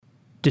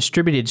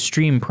Distributed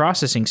stream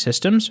processing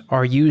systems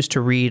are used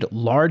to read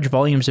large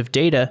volumes of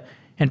data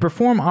and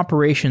perform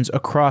operations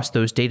across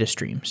those data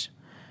streams.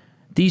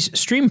 These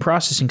stream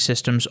processing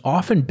systems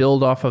often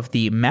build off of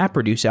the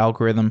MapReduce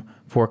algorithm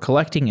for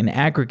collecting and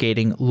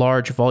aggregating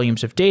large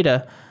volumes of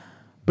data,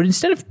 but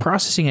instead of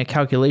processing a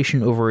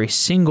calculation over a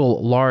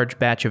single large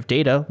batch of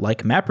data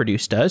like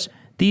MapReduce does,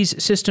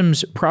 these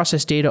systems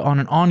process data on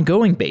an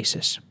ongoing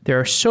basis. There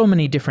are so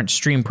many different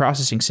stream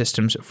processing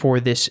systems for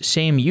this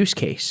same use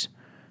case.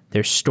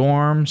 There's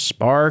Storm,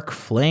 Spark,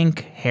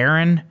 Flink,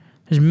 Heron,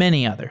 there's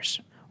many others.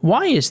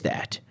 Why is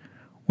that?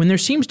 When there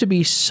seems to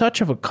be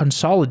such of a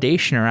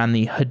consolidation around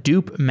the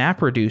Hadoop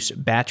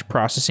MapReduce batch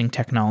processing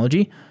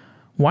technology,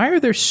 why are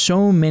there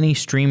so many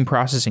stream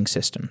processing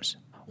systems?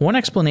 One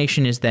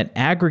explanation is that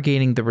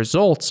aggregating the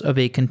results of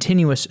a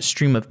continuous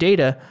stream of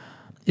data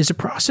is a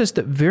process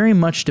that very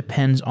much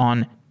depends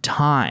on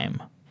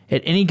time.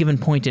 At any given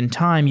point in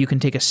time, you can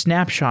take a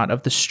snapshot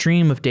of the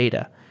stream of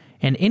data,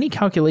 and any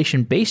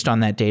calculation based on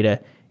that data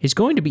is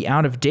going to be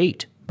out of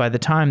date by the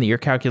time that your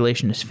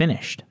calculation is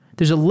finished.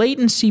 There's a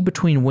latency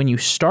between when you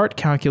start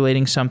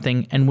calculating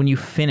something and when you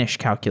finish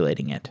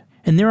calculating it.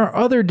 And there are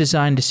other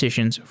design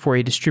decisions for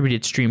a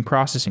distributed stream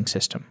processing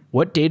system.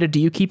 What data do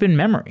you keep in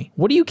memory?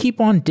 What do you keep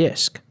on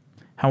disk?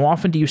 How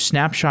often do you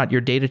snapshot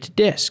your data to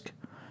disk?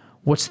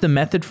 What's the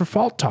method for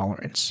fault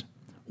tolerance?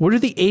 What are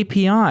the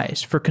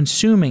APIs for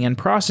consuming and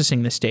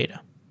processing this data?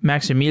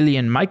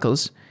 Maximilian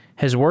Michels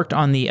has worked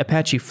on the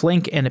Apache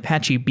Flink and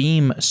Apache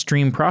Beam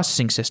stream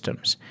processing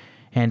systems,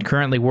 and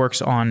currently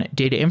works on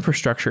data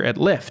infrastructure at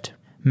Lyft.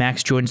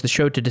 Max joins the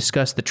show to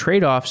discuss the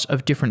trade-offs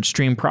of different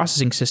stream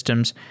processing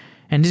systems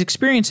and his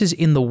experiences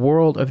in the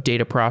world of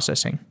data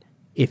processing.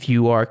 If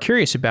you are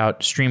curious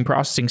about stream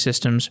processing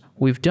systems,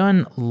 we've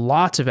done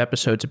lots of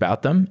episodes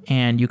about them,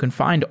 and you can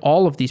find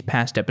all of these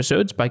past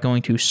episodes by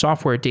going to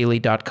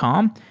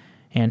softwaredaily.com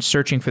and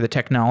searching for the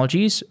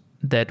technologies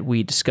that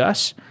we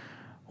discuss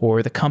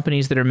or the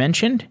companies that are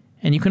mentioned.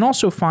 And you can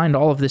also find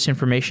all of this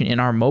information in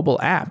our mobile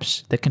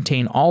apps that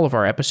contain all of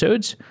our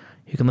episodes.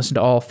 You can listen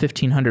to all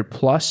 1,500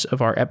 plus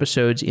of our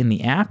episodes in the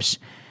apps.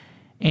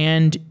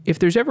 And if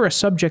there's ever a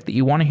subject that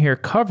you want to hear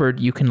covered,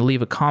 you can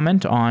leave a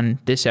comment on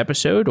this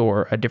episode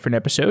or a different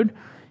episode.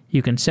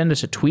 You can send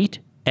us a tweet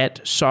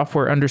at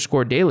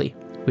software_daily.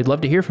 We'd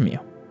love to hear from you.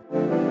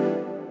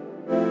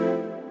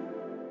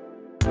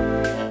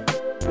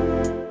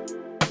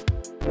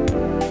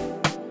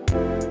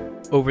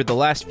 Over the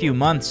last few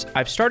months,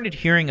 I've started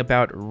hearing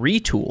about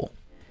Retool.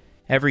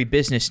 Every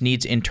business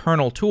needs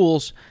internal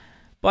tools,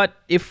 but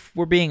if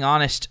we're being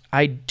honest,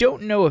 I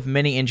don't know of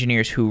many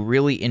engineers who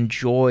really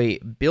enjoy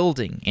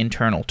building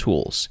internal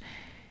tools.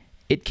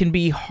 It can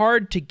be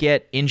hard to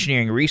get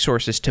engineering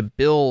resources to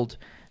build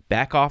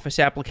back-office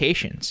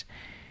applications,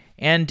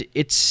 and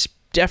it's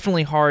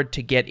definitely hard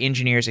to get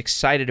engineers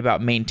excited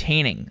about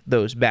maintaining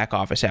those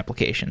back-office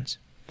applications.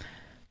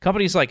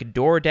 Companies like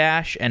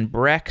DoorDash and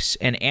Brex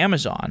and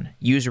Amazon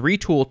use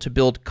Retool to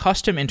build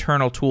custom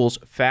internal tools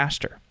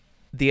faster.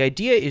 The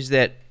idea is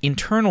that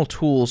internal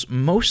tools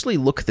mostly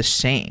look the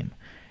same.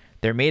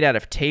 They're made out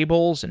of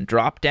tables and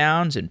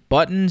drop-downs and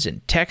buttons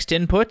and text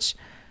inputs.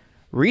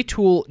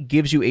 Retool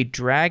gives you a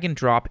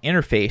drag-and-drop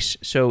interface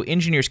so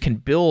engineers can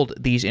build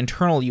these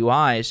internal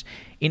UIs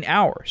in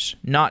hours,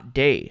 not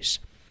days.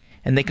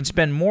 And they can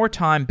spend more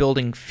time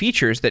building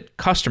features that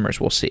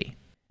customers will see.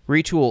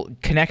 Retool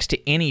connects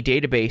to any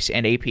database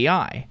and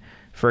API.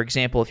 For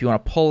example, if you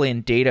want to pull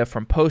in data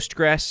from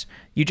Postgres,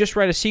 you just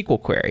write a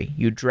SQL query.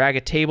 You drag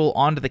a table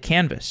onto the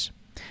canvas.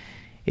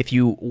 If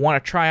you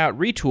want to try out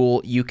Retool,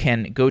 you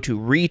can go to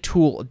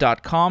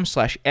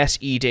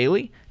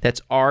retool.com/sedaily.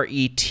 That's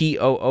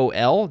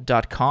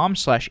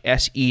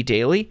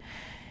retool.com/sedaily.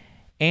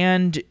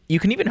 And you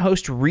can even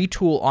host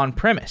Retool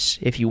on-premise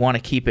if you want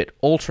to keep it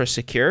ultra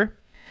secure.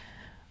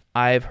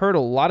 I've heard a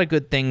lot of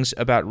good things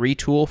about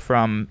Retool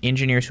from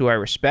engineers who I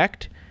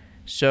respect,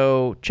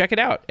 so check it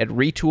out at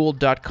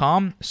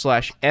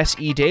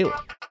retool.com/sedaily.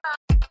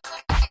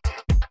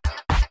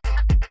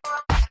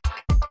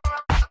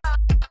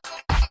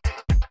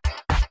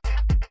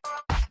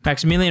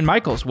 Maximilian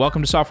Michels,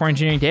 welcome to Software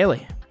Engineering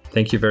Daily.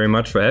 Thank you very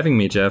much for having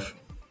me, Jeff.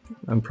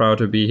 I'm proud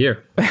to be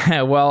here.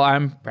 Well,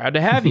 I'm proud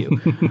to have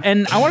you.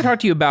 And I want to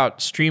talk to you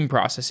about stream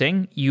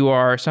processing. You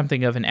are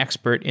something of an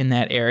expert in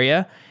that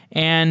area.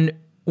 And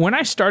when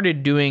I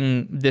started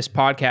doing this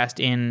podcast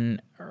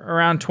in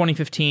around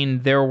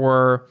 2015, there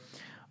were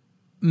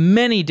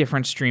many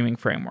different streaming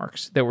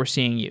frameworks that were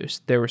seeing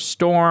used. There was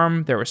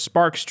Storm, there was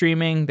Spark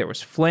streaming, there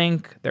was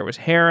Flink, there was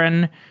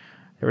Heron,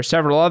 there were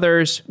several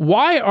others.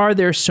 Why are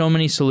there so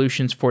many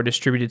solutions for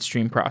distributed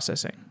stream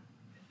processing?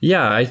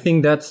 Yeah, I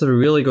think that's a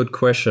really good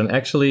question.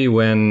 Actually,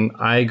 when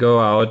I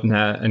go out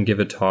and give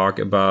a talk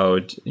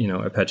about,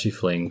 Apache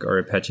Flink or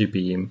Apache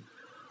Beam,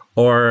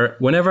 or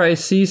whenever I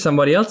see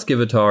somebody else give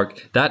a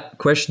talk, that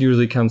question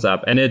usually comes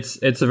up. And it's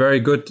a very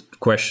good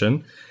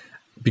question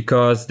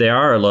because there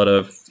are a lot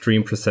of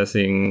stream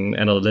processing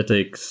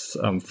analytics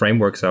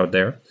frameworks out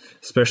there,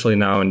 especially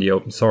now in the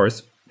open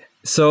source.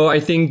 So I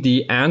think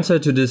the answer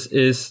to this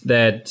is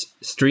that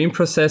stream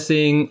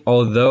processing,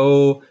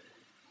 although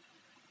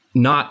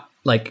not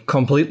like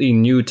completely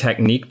new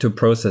technique to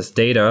process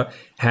data,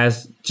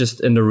 has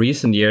just in the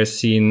recent years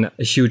seen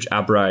a huge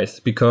uprise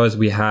because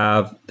we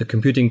have the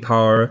computing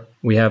power,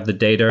 we have the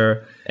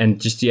data,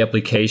 and just the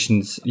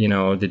applications,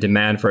 the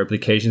demand for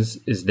applications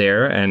is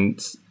there,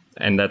 and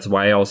that's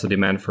why also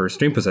demand for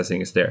stream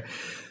processing is there.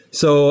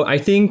 So I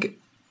think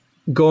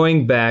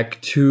going back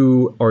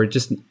to, or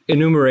just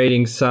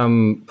enumerating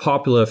some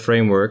popular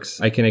frameworks,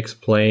 I can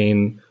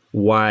explain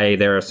why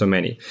there are so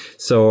many.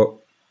 So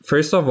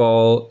first of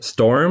all,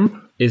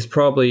 Storm is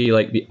probably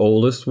like the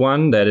oldest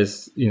one that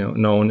is,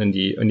 known in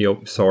the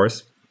open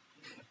source.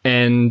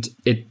 And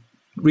it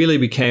really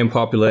became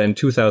popular in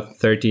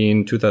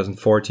 2013,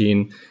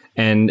 2014,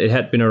 and it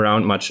had been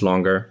around much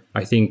longer.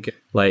 I think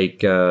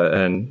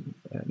Nathan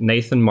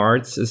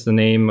Martz is the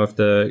name of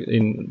the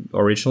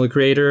original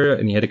creator,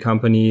 and he had a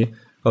company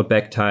called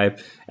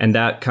Backtype, and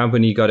that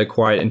company got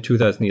acquired in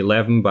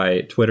 2011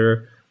 by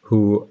Twitter,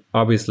 who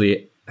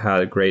obviously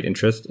had a great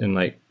interest in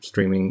like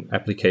streaming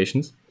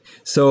applications.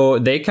 So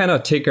they kind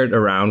of tinkered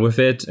around with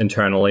it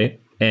internally,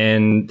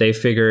 and they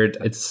figured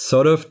it's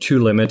sort of too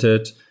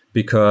limited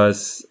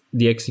because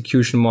the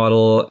execution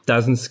model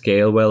doesn't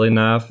scale well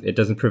enough. It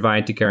doesn't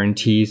provide the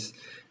guarantees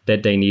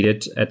that they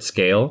needed at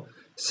scale.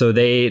 So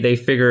they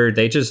figured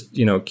they just,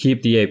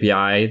 keep the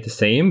API the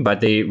same,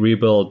 but they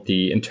rebuild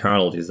the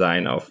internal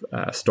design of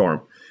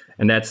Storm.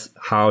 And that's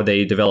how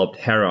they developed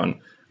Heron,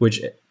 which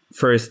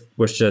first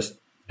was just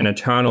an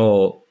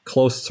internal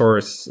closed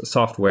source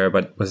software,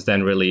 but was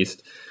then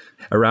released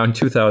around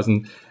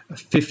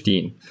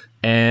 2015.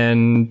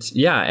 And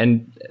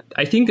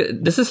I think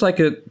this is like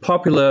a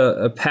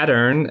popular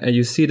pattern.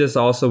 You see this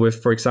also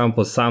with, for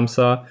example,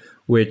 SAMSA,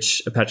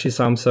 Apache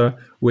SAMSA,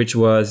 which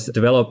was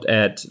developed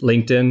at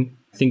LinkedIn,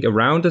 I think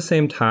around the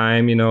same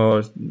time,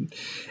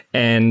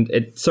 and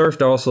it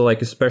served also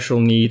like a special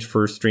need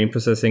for stream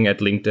processing at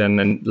LinkedIn,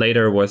 and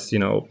later was,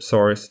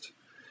 sourced.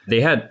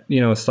 They had,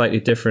 slightly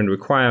different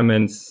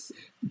requirements.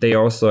 They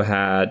also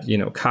had,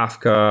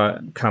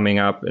 Kafka coming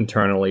up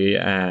internally,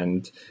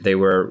 and they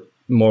were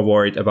more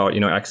worried about,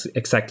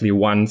 exactly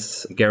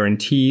once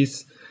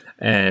guarantees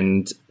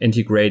and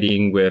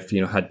integrating with,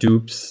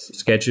 Hadoop's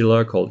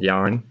scheduler called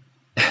Yarn.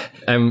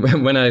 And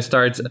when I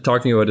start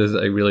talking about this,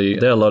 there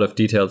are a lot of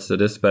details to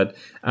this, but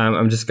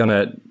I'm just going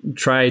to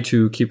try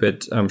to keep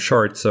it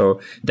short.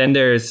 So then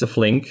there's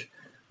Flink,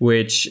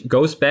 which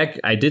goes back,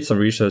 I did some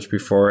research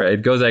before,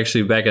 it goes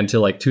actually back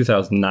until like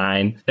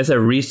 2009 as a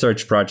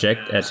research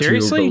project at TU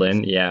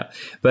Berlin. Yeah.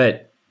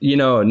 But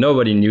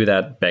nobody knew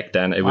that back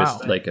then. It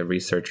was like a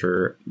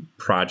researcher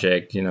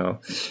project,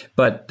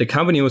 But the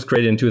company was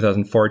created in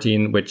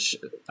 2014, which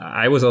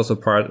I was also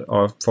part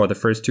of for the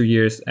first 2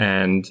 years.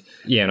 And,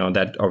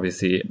 that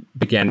obviously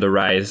began the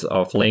rise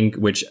of Flink,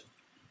 which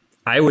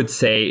I would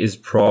say is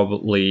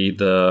probably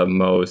the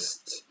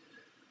most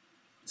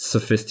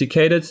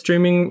sophisticated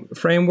streaming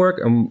framework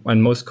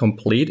and most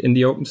complete in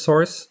the open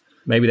source.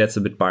 Maybe that's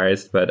a bit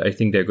biased, but I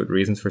think there are good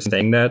reasons for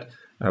saying that.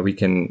 We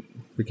can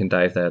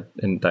dive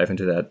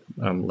into that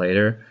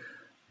later.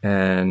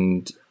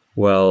 And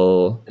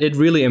well, it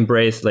really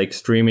embraced like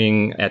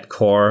streaming at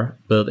core,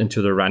 built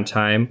into the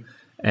runtime,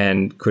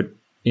 and could,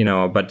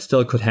 but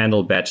still could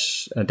handle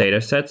batch data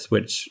sets,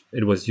 which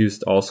it was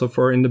used also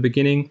for in the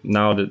beginning.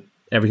 Now that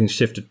everything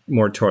shifted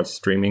more towards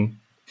streaming.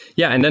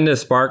 Yeah, and then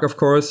there's Spark, of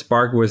course.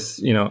 Spark was,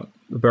 a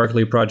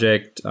Berkeley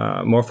project,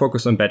 more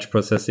focused on batch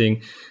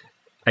processing.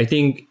 I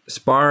think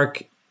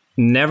Spark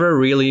never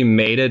really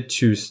made it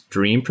to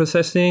stream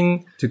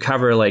processing to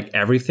cover like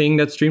everything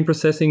that stream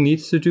processing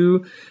needs to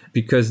do,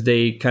 because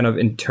they kind of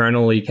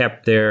internally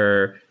kept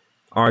their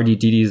RDD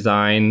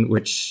design,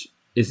 which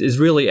is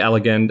really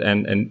elegant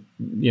and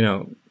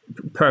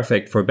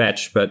perfect for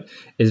batch, but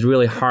is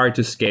really hard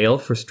to scale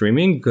for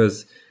streaming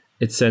because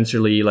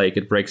essentially like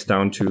it breaks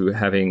down to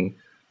having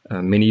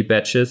mini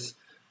batches,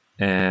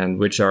 and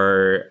which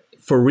are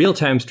for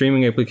real-time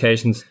streaming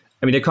applications.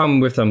 I mean, they come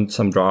with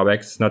some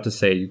drawbacks, not to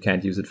say you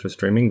can't use it for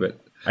streaming, but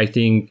I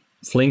think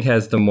Flink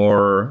has the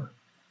more,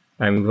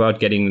 without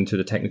getting into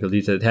the technical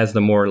details, it has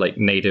the more like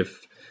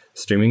native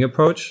streaming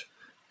approach,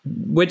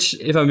 which,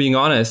 if I'm being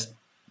honest,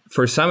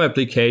 for some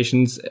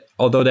applications,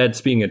 although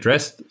that's being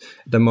addressed at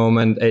the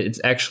moment, it's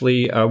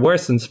actually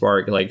worse than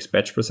Spark, like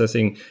batch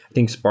processing. I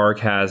think Spark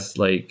has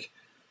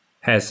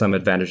some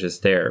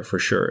advantages there for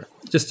sure.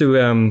 Just to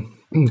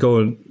go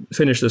and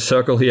finish the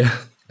circle here.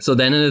 So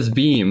then it is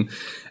Beam.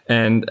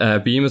 And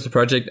Beam is a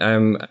project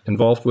I'm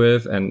involved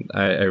with and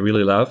I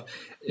really love.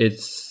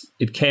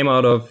 It came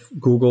out of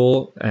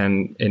Google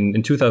and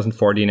in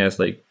 2014 as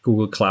like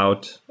Google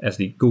Cloud, as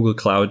the Google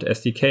Cloud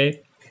SDK.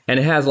 And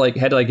it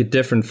had a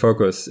different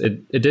focus.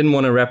 It didn't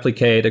want to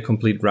replicate a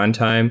complete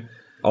runtime,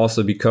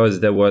 also because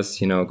there was,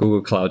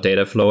 Google Cloud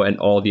Dataflow and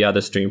all the other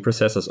stream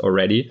processors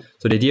already.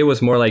 So the idea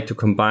was more like to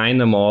combine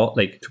them all,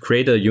 like to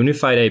create a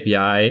unified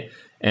API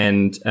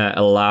and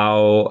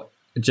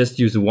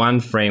use one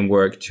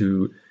framework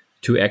to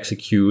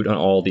execute on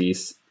all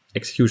these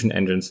execution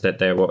engines that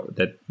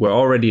were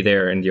already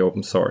there in the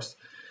open source.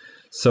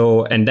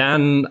 So, and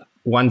then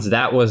once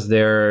that was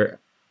there,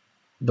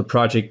 the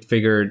project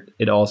figured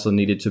it also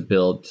needed to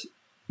build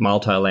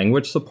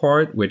multi-language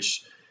support,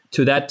 which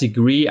to that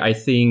degree, I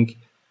think,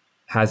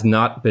 has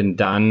not been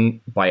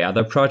done by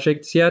other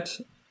projects yet.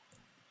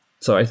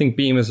 So I think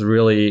Beam is a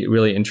really,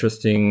 really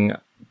interesting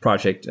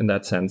project in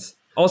that sense.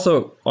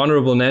 Also,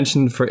 honorable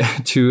mention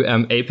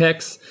to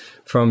Apex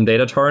from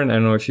DataTorrent. I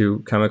don't know if you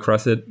come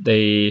across it.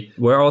 They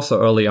were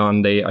also early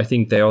on. I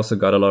think they also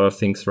got a lot of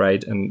things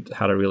right and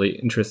had a really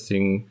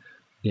interesting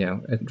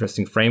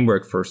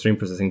framework for stream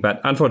processing.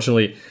 But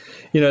unfortunately,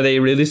 they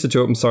released it to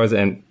open source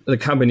and the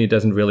company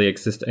doesn't really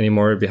exist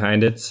anymore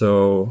behind it.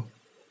 So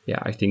yeah,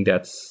 I think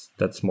that's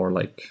more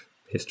like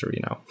history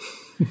now.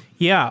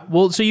 Yeah.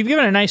 Well, so you've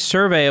given a nice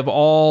survey of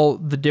all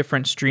the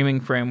different streaming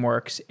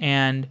frameworks.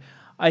 And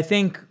I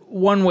think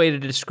one way to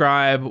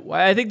describe,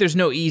 I think there's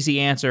no easy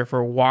answer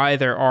for why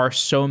there are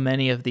so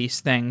many of these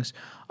things,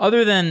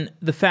 other than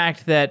the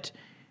fact that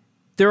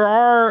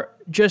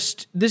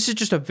this is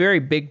just a very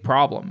big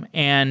problem.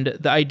 And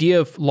the idea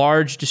of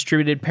large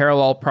distributed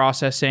parallel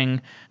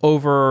processing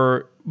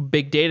over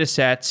big data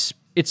sets,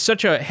 it's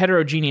such a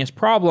heterogeneous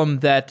problem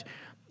that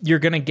you're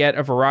going to get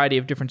a variety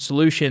of different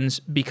solutions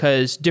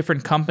because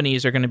different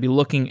companies are going to be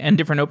looking, and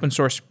different open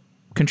source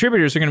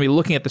contributors are going to be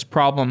looking at this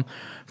problem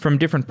from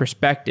different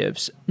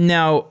perspectives.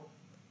 Now,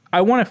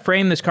 I want to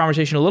frame this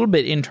conversation a little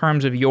bit in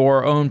terms of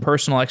your own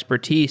personal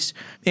expertise.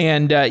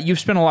 And you've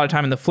spent a lot of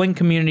time in the Flink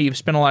community. You've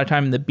spent a lot of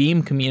time in the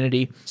Beam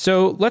community.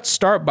 So let's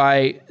start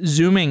by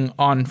zooming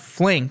on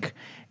Flink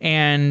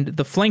and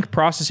the Flink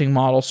processing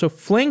model. So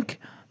Flink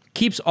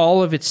keeps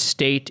all of its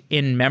state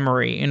in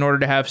memory in order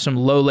to have some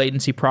low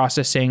latency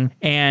processing,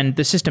 and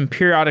the system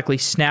periodically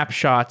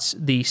snapshots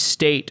the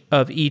state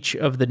of each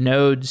of the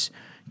nodes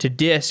to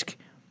disk.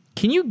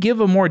 Can you give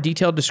a more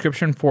detailed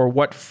description for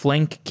what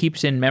Flink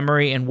keeps in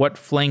memory and what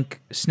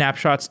Flink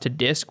snapshots to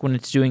disk when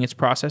it's doing its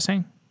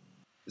processing?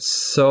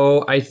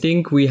 So I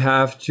think we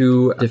have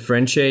to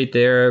differentiate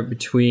there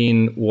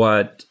between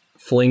what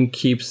Flink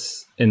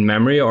keeps in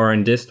memory or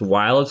in disk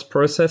while it's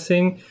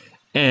processing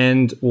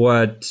and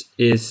what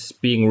is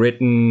being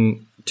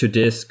written to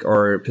disk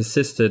or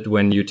persisted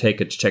when you take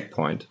a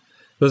checkpoint.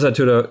 Those are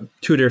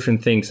two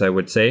different things, I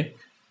would say,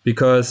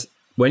 because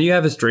when you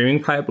have a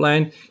streaming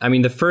pipeline, I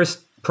mean, the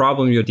first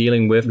problem you're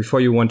dealing with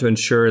before you want to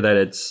ensure that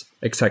it's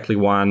exactly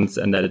once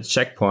and that it's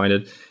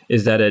checkpointed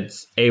is that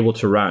it's able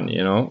to run,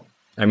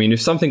 I mean,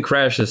 if something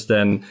crashes,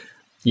 then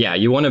yeah,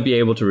 you want to be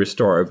able to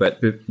restore.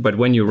 But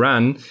when you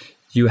run,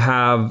 you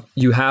have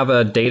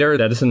a data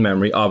that is in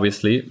memory,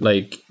 obviously.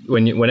 Like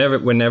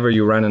whenever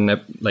you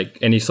run like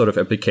any sort of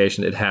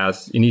application, it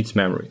needs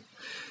memory.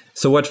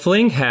 So what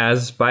Flink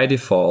has by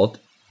default,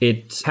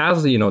 it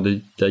has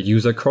the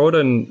user code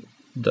and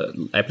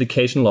the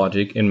application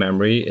logic in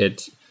memory.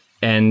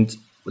 And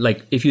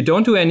like if you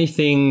don't do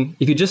anything,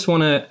 if you just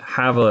want to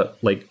have a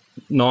like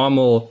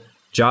normal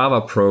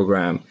Java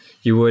program,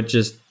 you would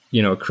just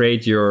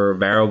create your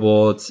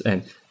variables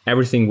and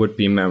everything would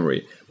be in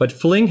memory. But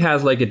Flink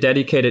has like a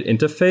dedicated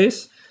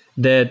interface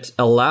that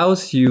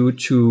allows you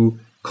to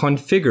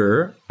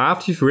configure,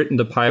 after you've written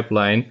the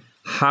pipeline,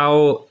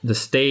 how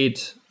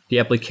the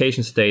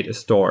application state is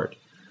stored.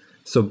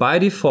 So by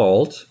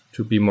default,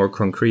 to be more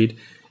concrete,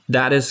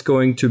 that is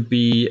going to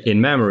be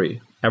in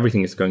memory.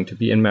 Everything is going to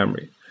be in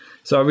memory.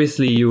 So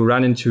obviously you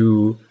run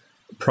into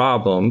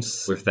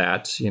problems with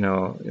that.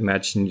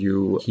 Imagine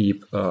you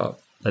keep,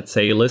 let's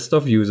say, a list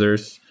of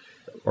users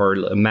or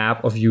a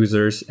map of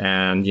users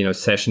and,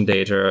 session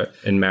data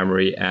in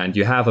memory, and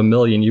you have 1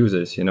 million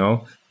users,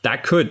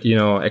 that could,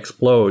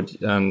 explode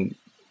and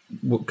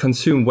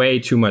consume way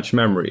too much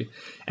memory.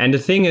 And the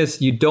thing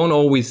is, you don't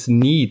always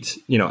need,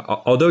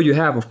 although you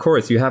have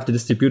the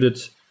distributed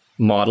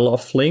model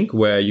of Flink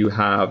where you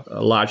have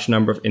a large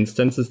number of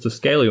instances to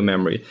scale your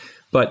memory,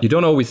 but you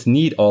don't always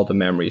need all the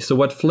memory. So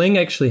what Flink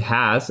actually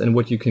has and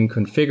what you can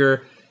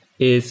configure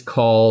is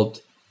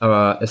called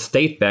a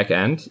state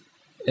backend.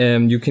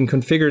 You can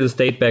configure the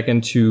state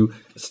backend to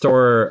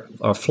store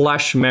or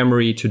flush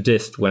memory to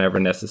disk whenever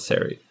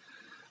necessary.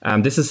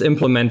 This is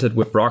implemented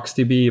with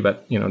RocksDB,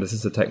 but this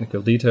is a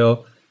technical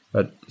detail.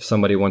 But if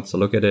somebody wants to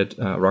look at it,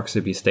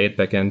 RocksDB state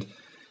backend,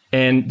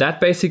 and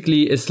that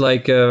basically is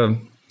like a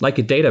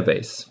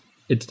database.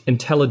 It's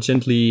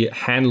intelligently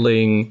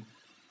handling,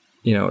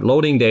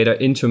 loading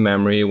data into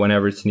memory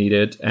whenever it's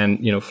needed,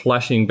 and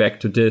flushing back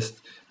to disk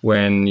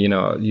when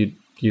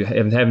you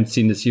haven't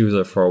seen this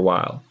user for a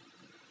while.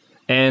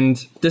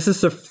 And this is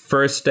the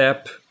first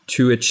step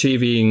to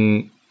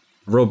achieving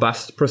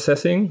robust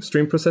processing,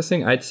 stream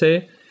processing, I'd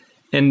say.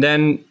 And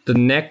then the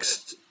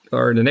next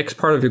part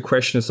of your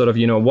question is sort of,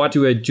 what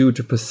do I do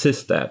to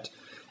persist that?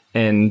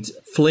 And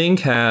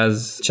Flink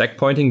has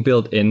checkpointing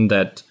built in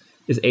that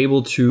is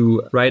able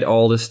to write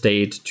all the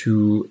state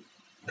to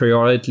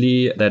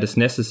periodically that is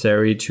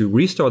necessary to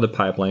restore the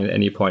pipeline at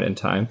any point in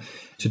time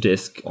to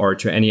disk or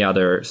to any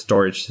other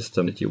storage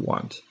system that you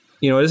want.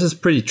 This is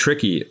pretty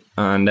tricky,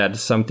 and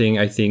that's something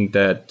I think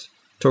that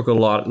took a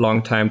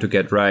long time to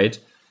get right.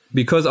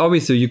 Because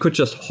obviously you could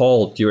just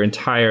halt your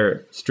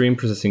entire stream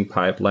processing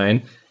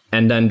pipeline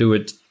and then do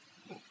it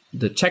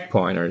the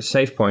checkpoint or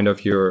save point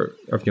of your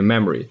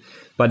memory.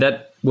 But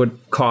that would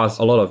cause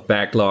a lot of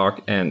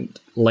backlog and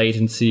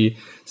latency.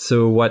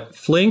 So what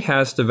Flink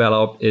has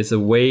developed is a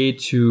way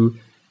to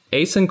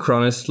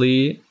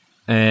asynchronously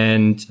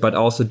but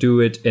also do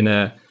it in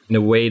a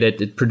way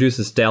that it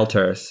produces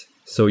deltas.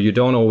 So you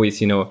don't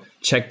always,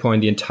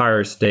 checkpoint the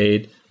entire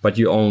state, but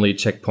you only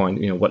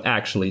checkpoint, what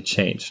actually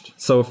changed.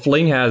 So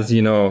Flink has,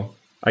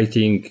 I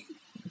think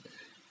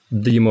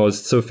the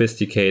most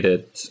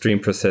sophisticated stream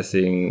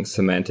processing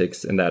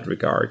semantics in that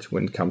regard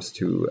when it comes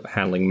to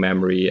handling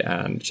memory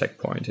and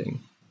checkpointing.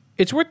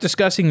 It's worth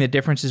discussing the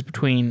differences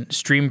between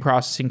stream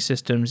processing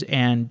systems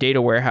and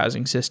data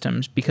warehousing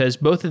systems because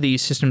both of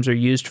these systems are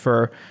used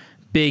for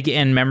big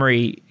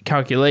in-memory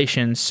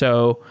calculations.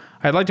 So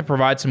I'd like to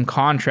provide some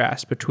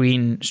contrast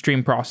between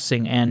stream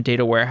processing and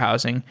data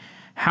warehousing.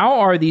 How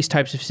are these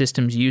types of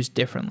systems used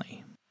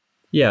differently?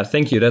 Yeah,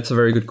 thank you. That's a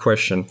very good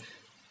question.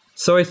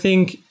 So I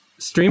think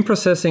stream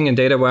processing and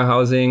data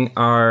warehousing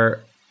are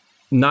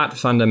not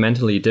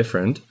fundamentally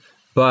different,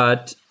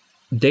 but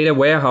data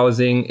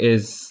warehousing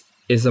is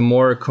a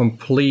more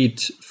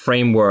complete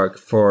framework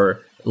for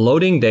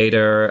loading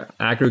data,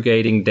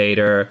 aggregating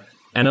data,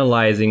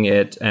 analyzing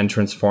it, and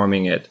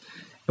transforming it.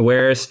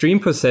 Whereas stream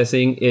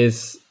processing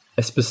is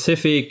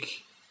it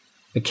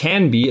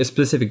can be a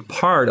specific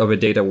part of a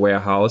data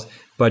warehouse,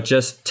 but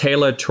just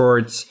tailored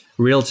towards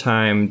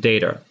real-time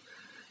data.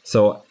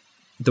 So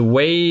the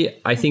way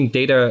I think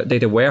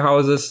data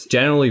warehouses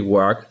generally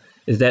work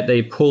is that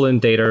they pull in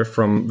data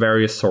from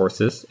various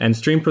sources, and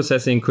stream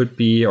processing could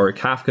be, or a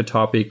Kafka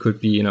topic could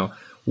be,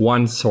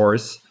 one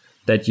source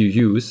that you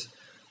use.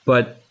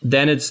 But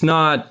then it's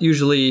not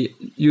usually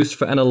used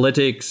for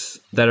analytics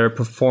that are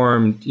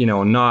performed,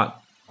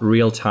 not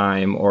real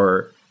time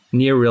or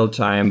near real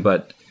time,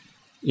 but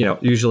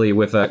usually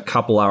with a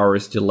couple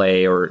hours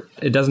delay, or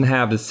it doesn't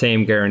have the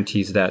same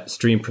guarantees that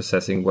stream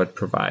processing would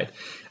provide.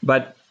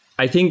 But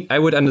I think I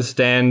would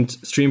understand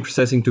stream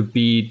processing to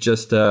be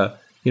just a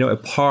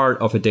part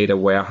of a data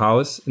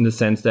warehouse in the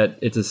sense that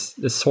it's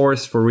a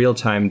source for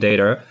real-time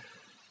data.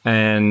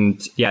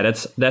 And yeah,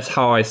 that's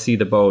how I see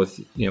the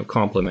both,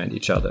 complement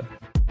each other.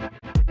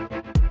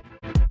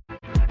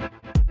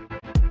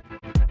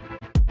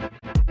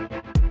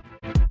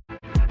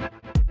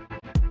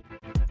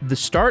 The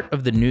start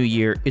of the new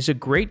year is a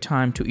great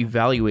time to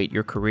evaluate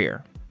your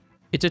career.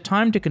 It's a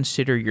time to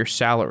consider your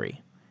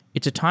salary.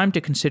 It's a time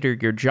to consider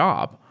your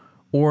job,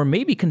 or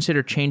maybe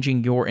consider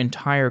changing your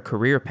entire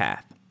career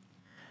path.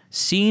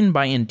 Seen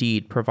by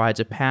Indeed provides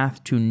a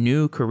path to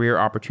new career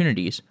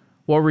opportunities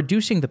while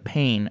reducing the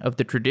pain of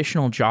the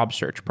traditional job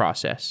search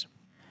process.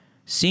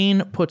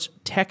 Seen puts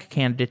tech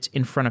candidates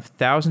in front of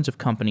thousands of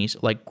companies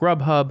like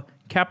Grubhub,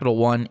 Capital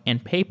One,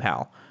 and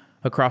PayPal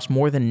across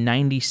more than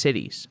 90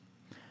 cities.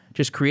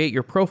 Just create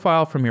your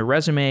profile from your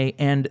resume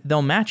and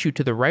they'll match you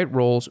to the right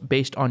roles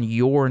based on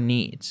your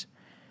needs.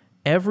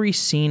 Every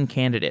Seen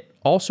candidate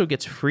also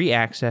gets free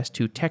access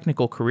to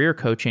technical career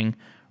coaching,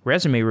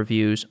 resume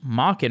reviews,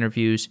 mock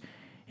interviews,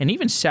 and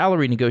even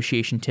salary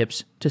negotiation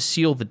tips to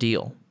seal the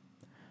deal.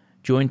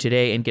 Join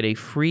today and get a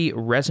free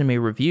resume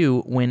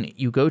review when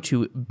you go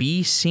to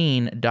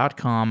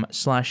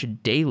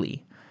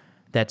beseen.com/daily.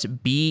 That's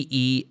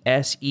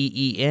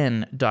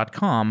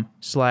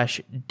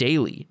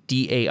beseen.com/daily,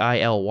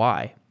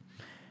 DAILY.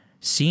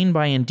 Seen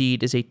by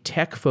Indeed is a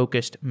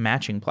tech-focused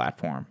matching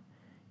platform.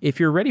 If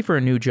you're ready for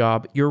a new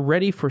job, you're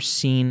ready for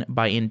Seen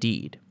by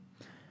Indeed.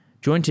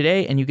 Join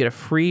today and you get a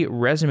free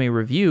resume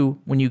review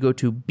when you go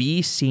to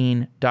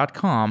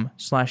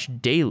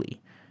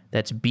beseen.com/daily.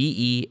 That's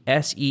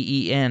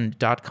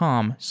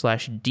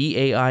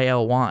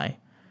beseen.com/daily.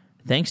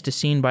 Thanks to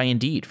Seen by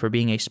Indeed for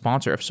being a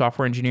sponsor of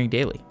Software Engineering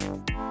Daily.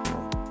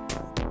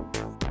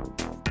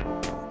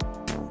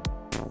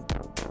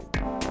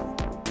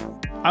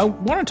 I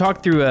want to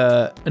talk through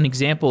an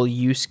example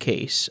use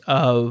case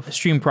of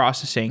stream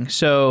processing.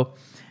 So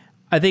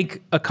I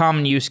think a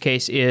common use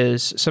case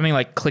is something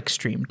like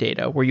clickstream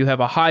data, where you have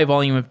a high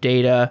volume of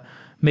data.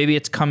 Maybe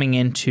it's coming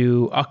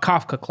into a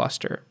Kafka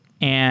cluster,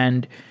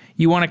 and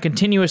you want to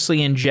continuously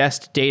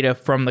ingest data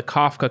from the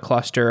Kafka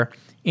cluster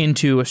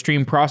into a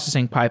stream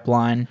processing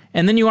pipeline,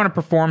 and then you want to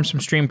perform some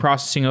stream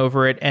processing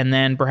over it and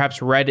then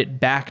perhaps write it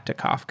back to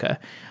Kafka.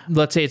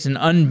 Let's say it's an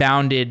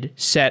unbounded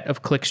set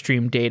of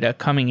clickstream data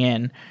coming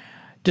in.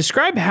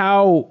 Describe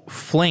how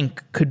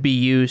Flink could be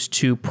used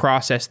to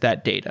process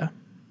that data.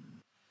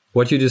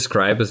 What you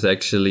describe is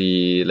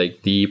actually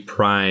like the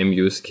prime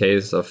use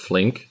case of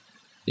Flink.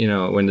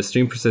 When the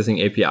stream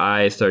processing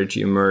API started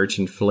to emerge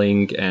in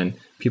Flink and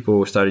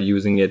people started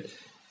using it,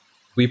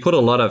 we put a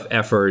lot of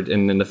effort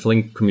in the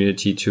Flink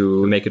community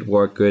to make it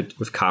work good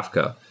with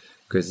Kafka,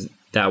 because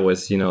that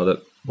was,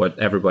 what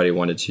everybody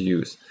wanted to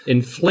use.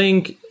 In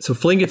Flink, so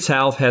Flink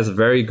itself has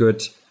very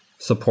good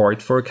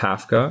support for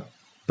Kafka,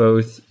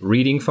 both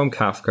reading from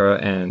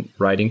Kafka and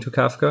writing to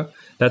Kafka.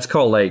 That's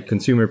called like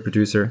consumer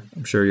producer.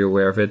 I'm sure you're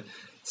aware of it.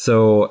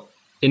 So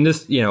in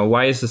this,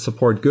 why is the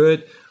support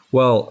good?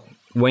 Well,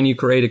 when you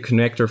create a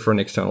connector for an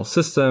external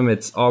system,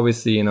 it's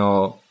obviously,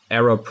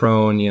 error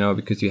prone,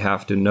 because you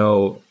have to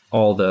know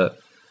all the,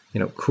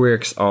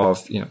 quirks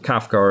of,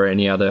 Kafka or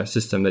any other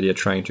system that you're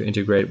trying to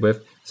integrate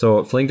with.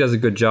 So Flink does a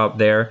good job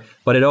there,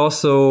 but it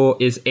also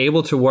is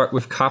able to work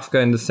with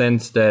Kafka in the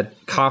sense that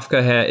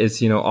Kafka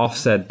is, an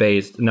offset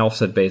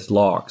based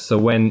log. So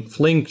when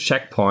Flink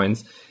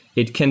checkpoints,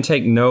 it can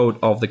take note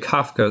of the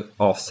Kafka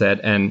offset.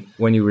 And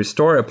when you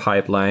restore a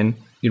pipeline,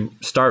 you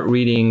start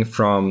reading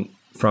from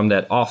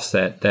that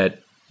offset that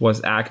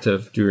was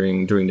active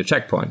during the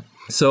checkpoint.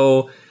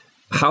 So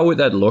how would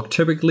that look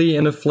typically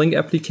in a Flink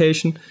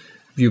application?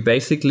 You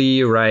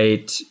basically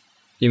write,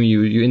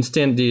 you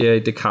instant the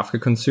Kafka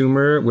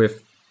consumer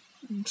with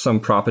some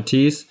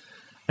properties,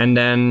 and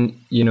then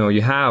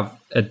you have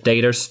a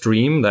data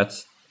stream.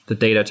 That's the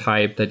data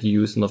type that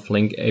you use in the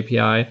Flink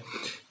API.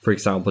 For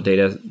example,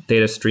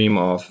 data stream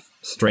of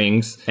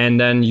strings, and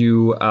then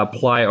you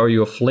apply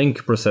your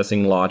Flink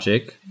processing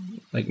logic,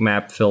 like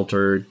map,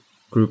 filter,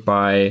 group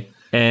by,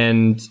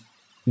 and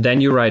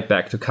then you write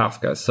back to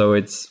Kafka. So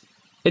it's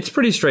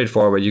pretty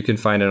straightforward. You can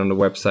find it on the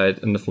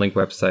website, on the Flink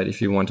website,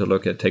 if you want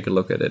to take a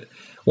look at it.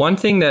 One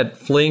thing that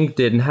Flink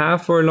didn't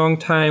have for a long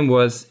time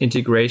was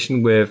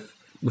integration with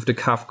the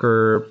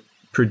Kafka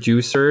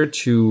producer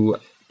to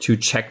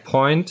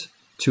checkpoint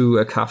to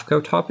a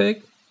Kafka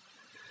topic.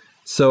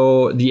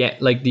 So the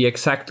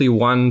exactly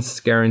once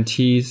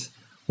guarantees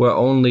were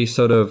only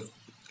sort of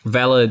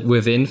valid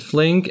within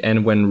Flink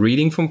and when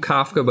reading from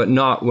Kafka, but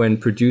not when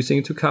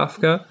producing to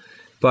Kafka.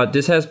 But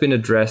this has been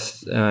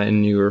addressed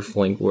in newer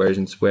Flink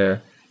versions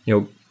where,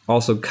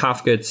 also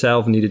Kafka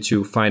itself needed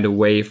to find a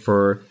way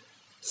for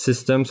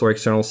systems or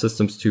external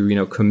systems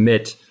to,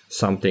 commit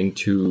something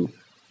to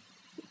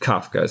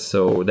Kafka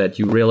so that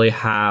you really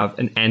have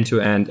an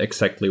end-to-end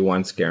exactly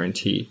once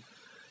guarantee,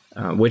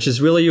 which is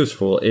really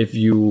useful. If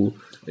you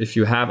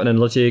have an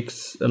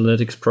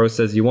analytics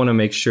process, you want to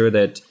make sure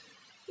that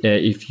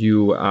if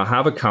you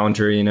have a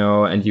counter,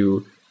 and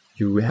you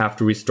have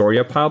to restore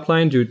your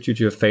pipeline due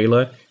to a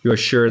failure, you are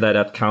sure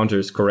that counter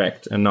is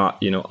correct and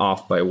not,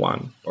 off by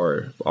one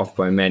or off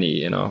by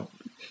many,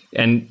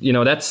 And,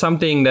 that's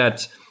something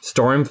that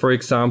Storm, for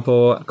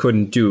example,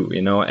 couldn't do,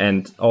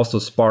 and also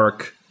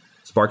Spark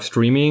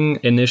streaming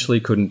initially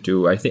couldn't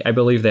do. I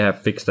believe they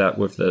have fixed that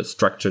with the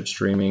structured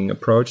streaming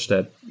approach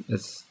that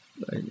is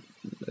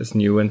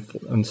new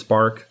in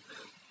Spark.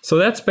 So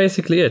that's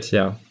basically it,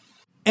 yeah.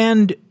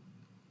 And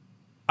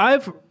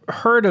I've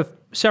heard of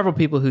several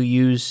people who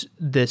use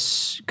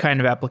this kind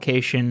of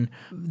application.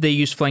 They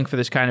use Flink for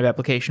this kind of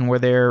application where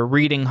they're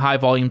reading high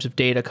volumes of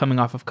data coming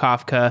off of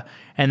Kafka,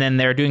 and then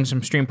they're doing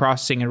some stream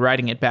processing and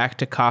writing it back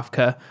to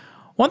Kafka.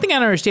 One thing I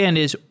don't understand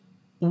is,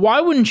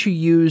 why wouldn't you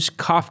use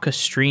Kafka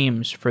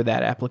streams for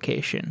that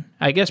application?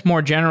 I guess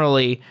more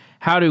generally,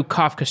 how do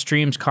Kafka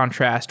streams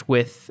contrast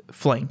with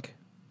Flink?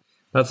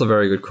 That's a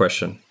very good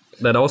question.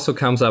 That also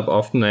comes up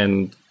often,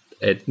 and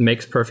it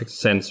makes perfect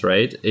sense,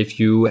 right? If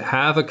you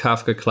have a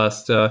Kafka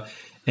cluster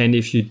and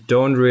if you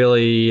don't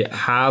really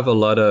have a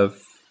lot of,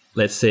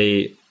 let's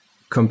say,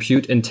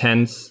 compute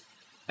intense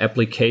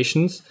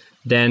applications,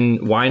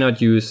 then why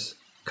not use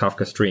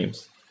Kafka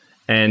streams?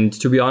 And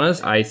to be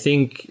honest, I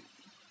think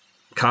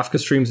Kafka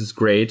streams is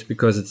great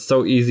because it's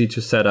so easy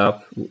to set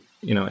up.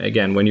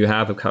 Again, when you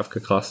have a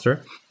Kafka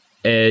cluster,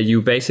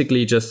 you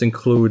basically just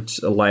include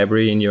a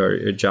library in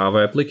your Java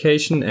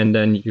application, and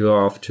then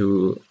you're off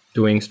to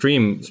doing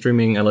streaming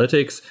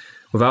analytics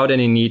without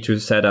any need to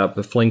set up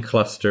a Flink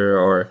cluster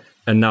or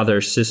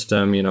another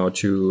system,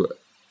 to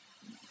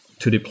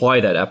deploy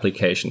that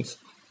applications.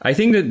 I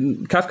think that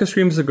Kafka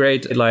Streams is a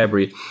great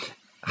library.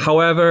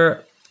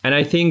 However, and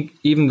I think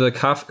even the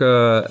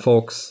Kafka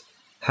folks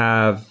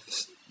have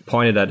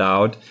pointed that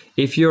out,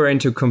 if you're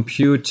into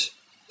compute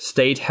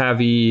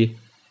state-heavy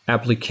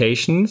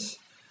applications,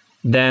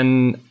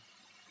 then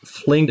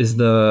Flink is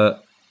the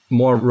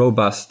more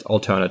robust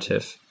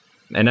alternative.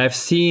 And I've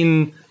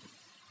seen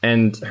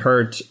and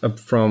heard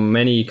from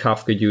many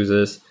Kafka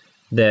users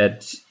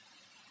that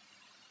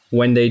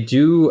when they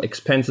do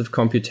expensive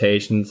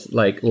computations,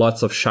 like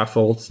lots of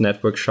shuffles,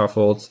 network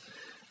shuffles,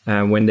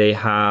 when they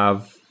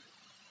have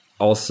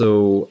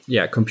also,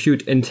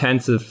 compute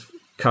intensive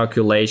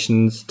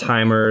calculations,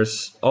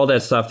 timers, all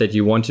that stuff that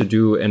you want to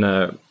do in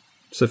a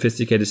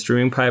sophisticated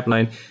streaming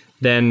pipeline,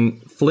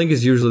 then Flink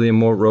is usually a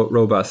more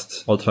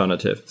robust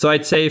alternative. So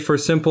I'd say for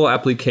simple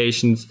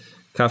applications,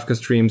 Kafka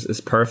Streams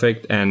is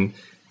perfect, and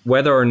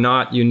whether or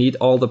not you need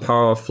all the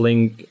power of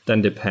Flink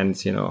then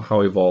depends,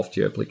 how evolved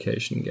your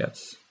application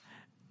gets.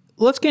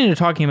 Let's get into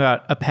talking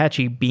about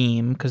Apache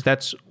Beam, because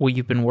that's what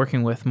you've been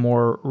working with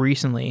more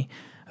recently.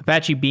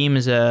 Apache Beam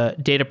is a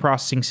data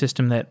processing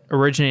system that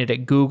originated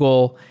at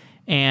Google,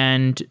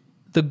 and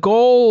the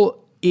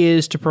goal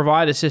is to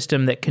provide a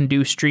system that can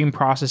do stream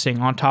processing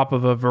on top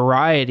of a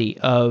variety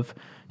of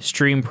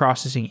stream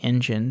processing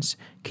engines.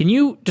 Can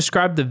you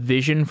describe the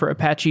vision for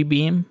Apache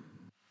Beam?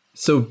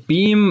 So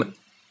Beam,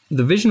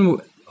 the vision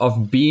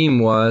of Beam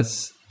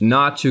was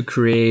not to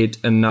create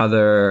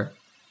another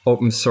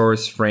open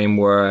source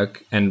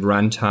framework and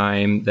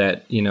runtime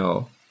that,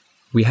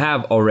 we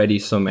have already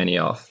so many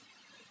of.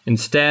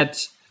 Instead,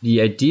 the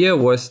idea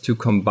was to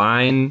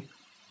combine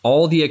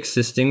all the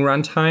existing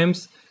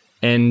runtimes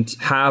and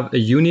have a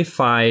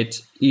unified,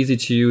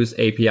 easy-to-use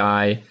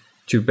API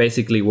to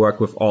basically work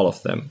with all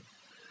of them.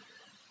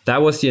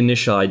 That was the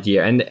initial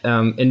idea. And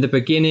in the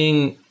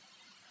beginning,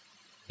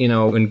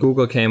 when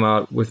Google came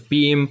out with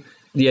Beam,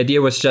 the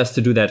idea was just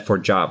to do that for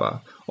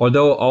Java.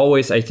 Although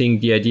always, I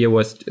think the idea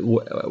was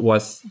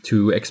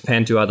to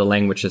expand to other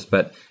languages,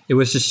 but it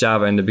was just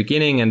Java in the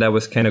beginning, and that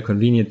was kind of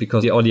convenient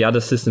because all the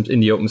other systems in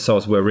the open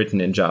source were written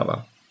in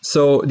Java.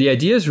 So the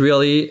idea is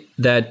really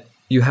that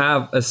you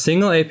have a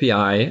single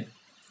API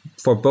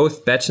for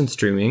both batch and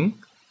streaming.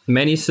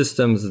 Many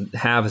systems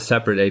have a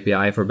separate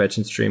API for batch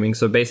and streaming.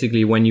 So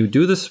basically, when you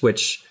do the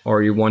switch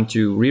or you want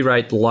to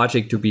rewrite the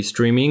logic to be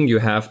streaming, you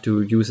have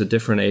to use a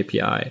different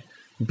API.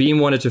 Beam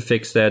wanted to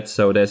fix that,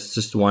 so there's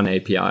just one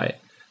API.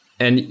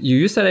 And you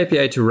use that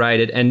API to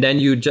write it, and then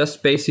you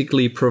just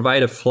basically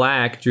provide a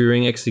flag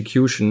during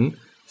execution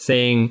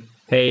saying,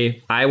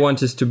 hey, I want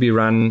this to be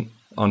run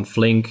on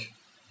Flink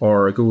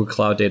or Google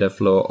Cloud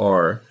Dataflow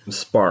or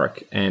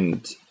Spark.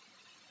 And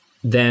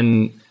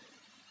then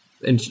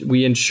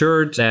we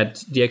ensured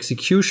that the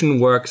execution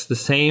works the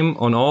same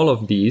on all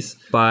of these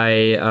by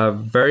a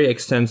very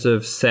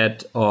extensive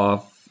set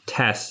of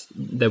tests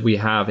that we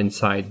have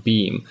inside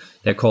Beam.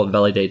 They're called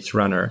validates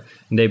runner.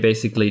 And they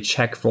basically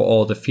check for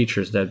all the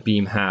features that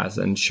Beam has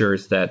and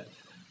ensures that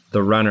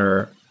the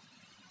runner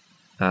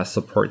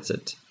supports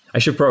it. I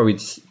should probably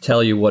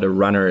tell you what a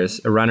runner is.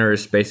 A runner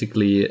is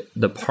basically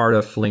the part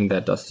of Flink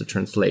that does the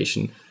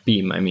translation.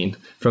 Beam, I mean,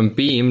 from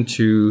Beam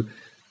to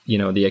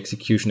the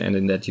execution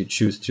engine that you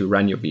choose to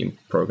run your Beam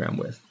program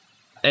with.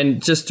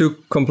 And just to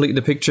complete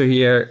the picture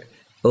here,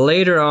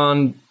 later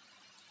on,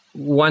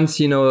 once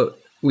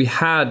we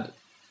had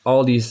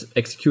all these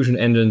execution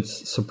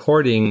engines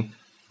supporting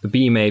the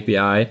Beam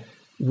API,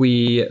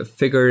 we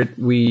figured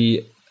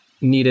we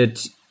needed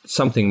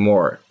something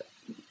more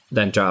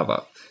than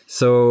Java.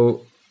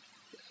 So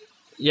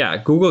yeah,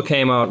 Google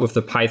came out with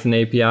the Python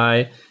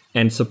API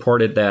and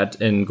supported that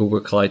in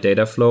Google Cloud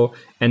Dataflow.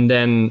 And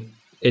then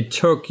it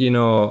took,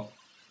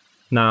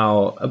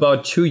 now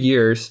about 2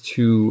 years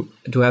to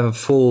have a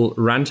full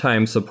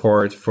runtime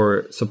support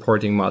for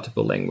supporting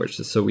multiple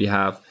languages. So we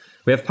have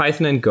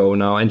Python and Go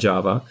now, and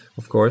Java,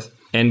 of course.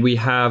 And we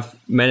have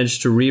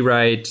managed to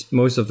rewrite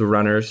most of the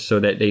runners so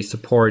that they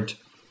support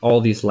all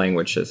these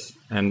languages.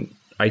 And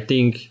I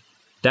think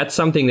that's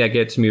something that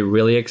gets me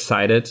really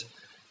excited,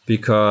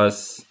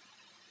 because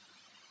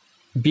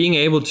being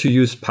able to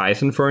use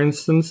Python, for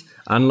instance,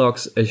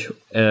 unlocks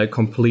a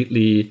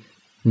completely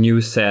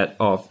new set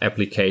of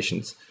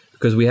applications.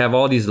 Because we have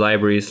all these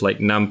libraries like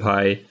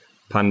NumPy,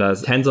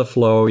 Pandas,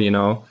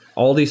 TensorFlow,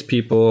 all these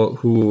people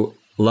who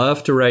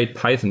love to write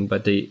Python,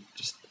 but they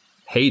just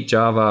hate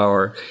Java,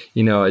 or,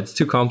 it's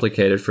too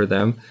complicated for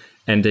them,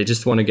 and they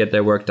just want to get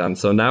their work done.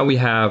 So now we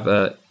have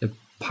a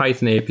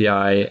Python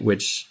API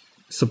which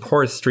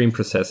supports stream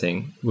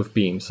processing with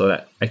Beam.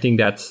 So I think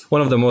that's one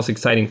of the most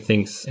exciting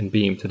things in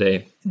Beam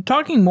today.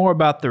 Talking more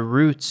about the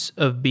roots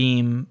of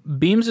Beam,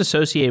 Beam's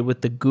associated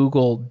with the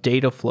Google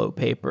Dataflow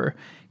paper.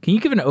 Can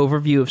you give an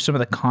overview of some of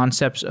the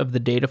concepts of the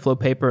Dataflow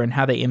paper and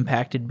how they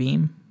impacted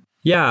Beam?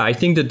 Yeah, I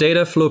think the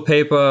Dataflow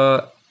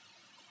paper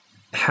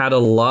had a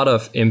lot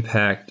of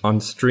impact on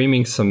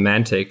streaming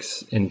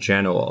semantics in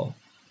general.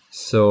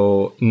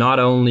 So not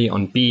only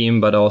on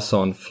Beam, but also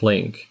on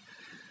Flink.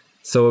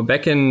 So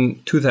back in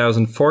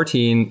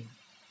 2014,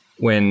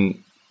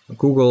 when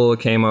Google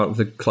came out with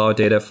the Cloud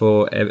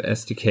Dataflow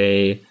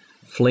SDK,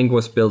 Flink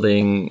was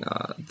building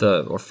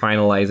or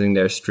finalizing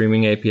their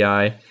streaming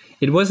API.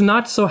 It was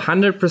not so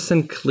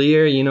 100%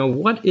 clear,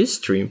 what is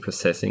stream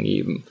processing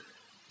even?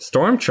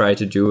 Storm tried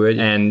to do it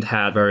and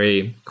had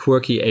very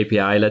quirky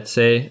API, let's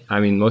say. I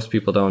mean, most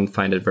people don't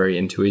find it very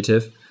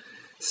intuitive.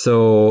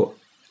 So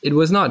it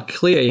was not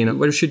clear,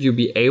 what should you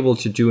be able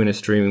to do in a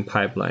streaming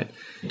pipeline.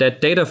 That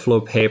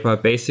Dataflow paper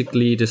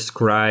basically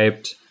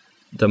described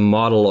the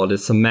model or the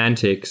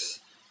semantics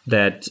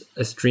that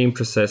a stream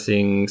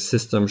processing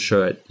system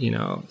should,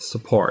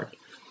 support.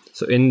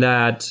 So in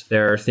that,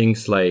 there are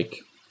things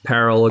like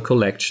parallel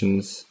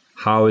collections.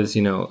 How is,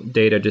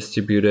 data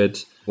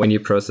distributed when you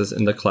process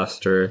in the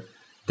cluster?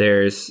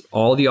 There's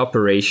all the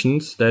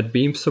operations that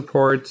Beam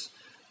supports,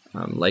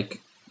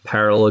 like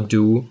parallel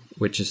do,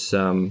 which is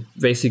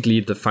basically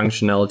the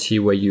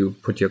functionality where you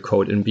put your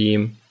code in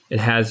Beam. It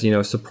has,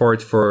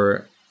 support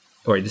for,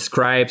 or it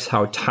describes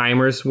how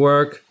timers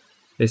work.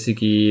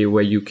 Basically,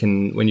 where you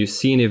can, when you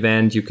see an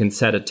event, you can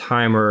set a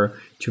timer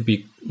to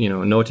be,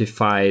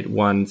 notified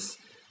once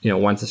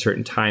a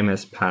certain time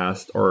has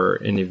passed or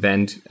an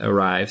event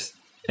arrives.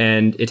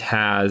 And it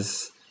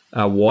has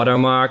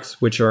watermarks,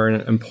 which are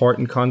an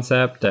important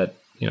concept that,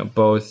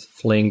 both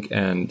Flink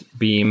and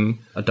Beam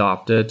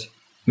adopted.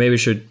 Maybe we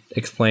should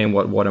explain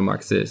what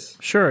watermarks is.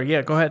 Sure,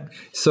 yeah, go ahead.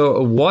 So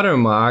a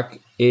watermark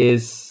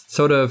is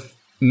sort of,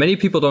 many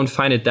people don't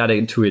find it that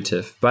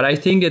intuitive, but I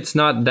think it's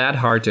not that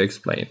hard to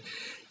explain.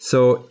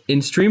 So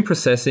in stream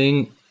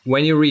processing,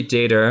 when you read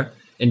data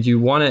and you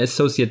want to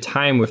associate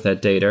time with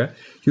that data,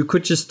 you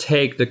could just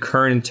take the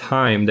current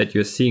time that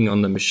you're seeing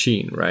on the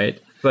machine, right?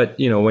 But,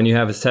 when you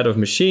have a set of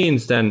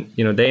machines, then,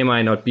 they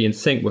might not be in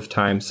sync with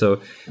time.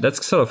 So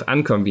that's sort of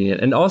inconvenient.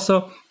 And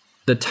also,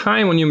 the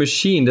time on your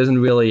machine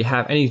doesn't really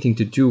have anything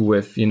to do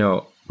with,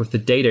 with the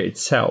data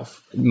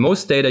itself.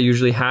 Most data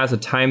usually has a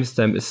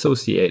timestamp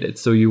associated.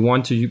 So you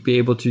want to be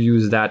able to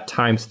use that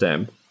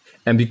timestamp.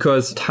 And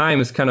because time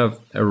is kind of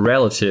a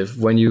relative,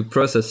 when you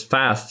process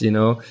fast,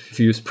 if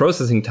you use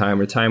processing time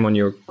or time on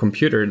your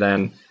computer,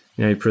 then,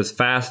 you process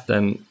fast,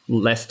 then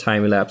less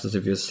time elapses.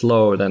 If you're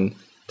slow, then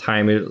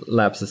time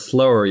elapses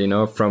slower,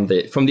 from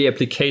the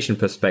application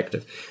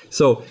perspective.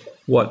 So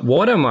what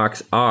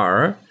watermarks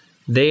are,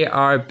 they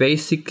are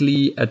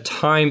basically a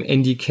time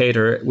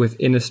indicator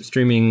within a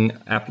streaming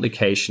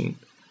application.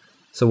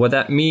 So what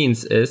that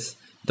means is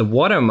the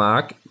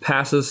watermark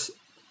passes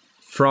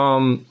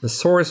from the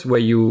source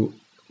where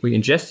we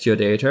ingest your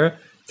data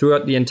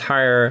throughout the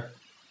entire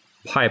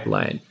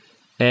pipeline.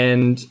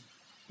 And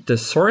the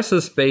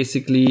sources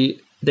basically,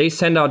 they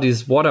send out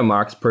these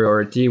watermarks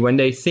priority when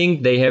they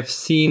think they have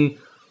seen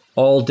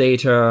all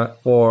data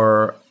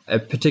for a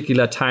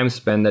particular time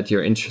span that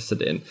you're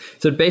interested in.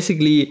 So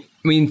basically,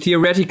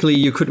 theoretically,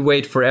 you could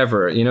wait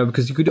forever,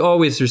 because you could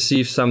always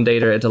receive some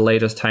data at the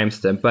latest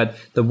timestamp. But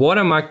the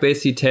watermark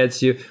basically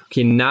tells you,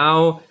 okay,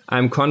 now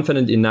I'm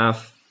confident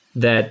enough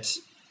that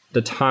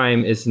the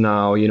time is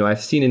now,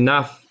 I've seen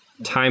enough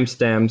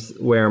timestamps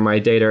where my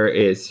data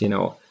is,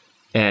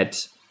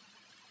 at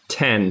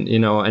 10,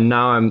 and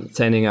now I'm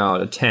sending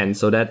out a 10.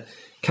 So that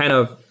kind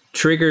of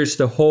triggers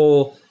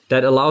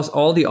that allows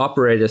all the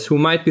operators who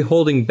might be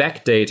holding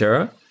back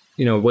data,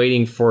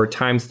 waiting for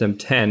timestamp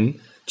 10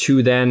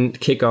 to then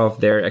kick off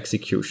their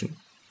execution.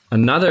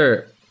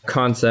 Another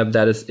concept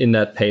that is in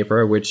that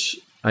paper, which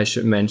I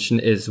should mention,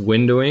 is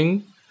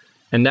windowing.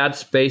 And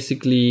that's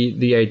basically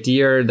the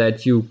idea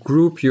that you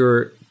group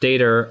your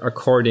data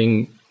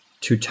according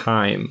to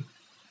time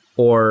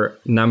or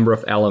number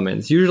of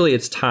elements. Usually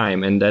it's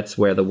time, and that's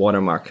where the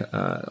watermark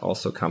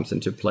also comes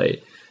into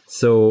play.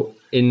 So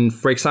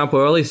for example,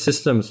 early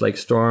systems like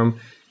Storm,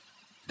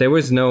 there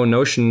was no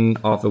notion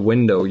of a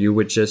window. You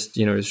would just,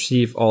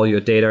 receive all your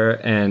data,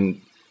 and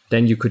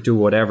then you could do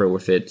whatever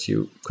with it.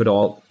 You could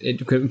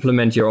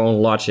implement your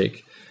own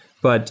logic.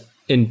 But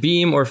in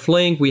Beam or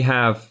Flink, we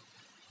have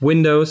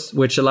windows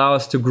which allow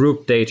us to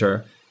group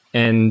data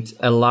and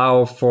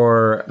allow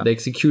for the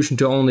execution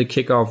to only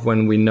kick off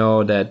when we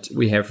know that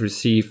we have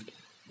received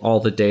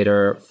all the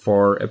data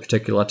for a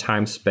particular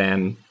time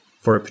span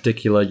for a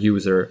particular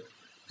user.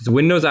 The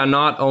windows are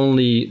not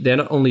only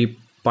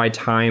by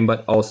time,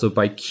 but also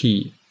by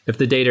key. If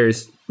the data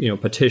is,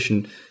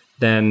 partitioned,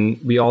 then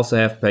we also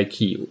have by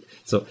key.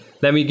 So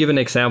let me give an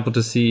example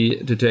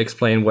to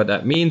explain what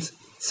that means.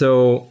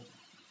 So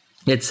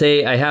let's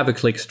say I have a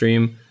click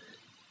stream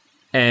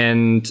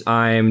and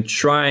I'm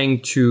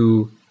trying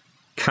to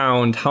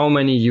count how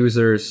many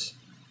users,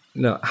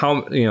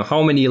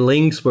 how many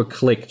links were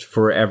clicked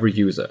for every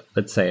user.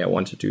 Let's say I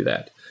want to do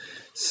that.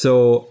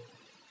 So,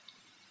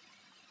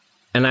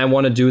 and I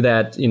want to do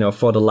that,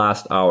 for the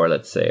last hour,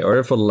 let's say,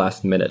 or for the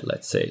last minute,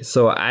 let's say.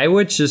 So I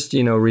would just,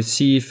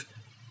 receive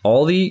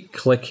all the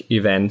click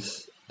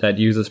events that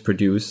users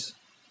produce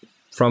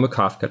from a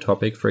Kafka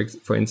topic,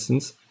 for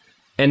instance.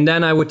 And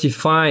then I would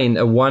define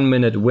a 1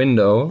 minute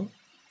window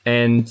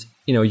and,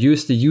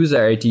 use the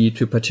user ID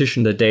to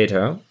partition the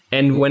data.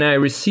 And when I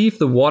receive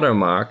the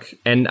watermark,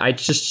 and I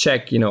just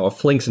check, or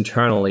Flink's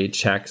internally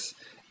checks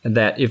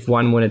that if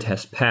 1 minute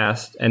has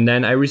passed, and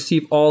then I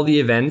receive all the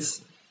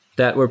events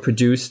that were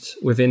produced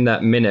within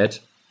that minute,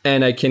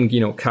 and I can,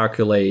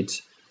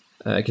 calculate,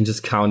 I can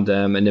just count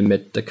them and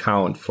emit the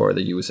count for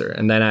the user.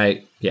 And then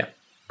I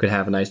could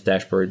have a nice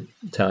dashboard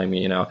telling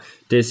me,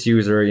 this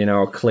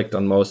user, clicked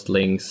on most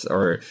links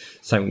or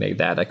something like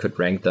that. I could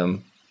rank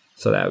them.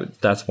 So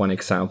that's one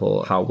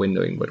example how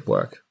windowing would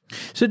work.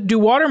 So do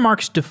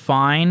watermarks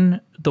define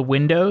the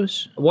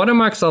windows?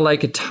 Watermarks are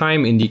like a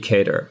time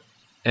indicator.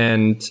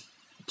 And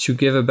to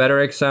give a better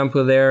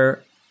example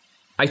there,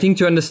 I think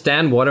to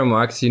understand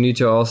watermarks, you need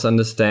to also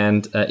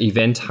understand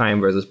event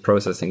time versus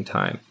processing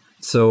time.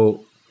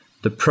 So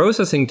the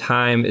processing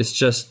time is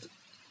just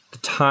the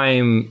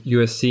time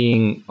you are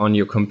seeing on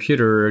your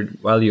computer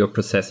while you're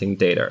processing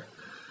data,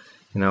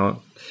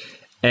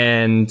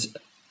 and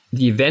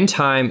the event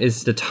time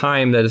is the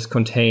time that is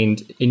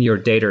contained in your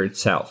data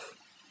itself.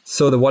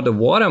 So what the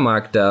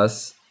watermark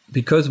does,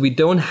 because we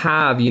don't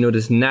have,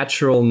 this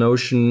natural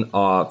notion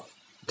of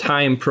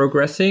time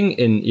progressing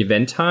in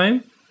event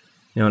time,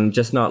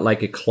 just not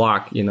like a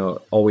clock,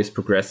 always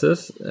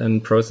progresses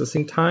in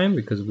processing time,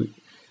 because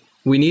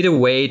we need a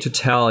way to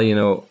tell,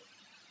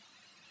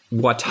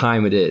 what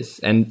time it is.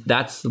 And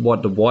that's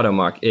what the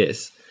watermark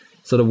is.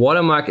 So the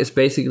watermark is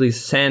basically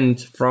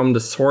sent from the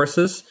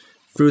sources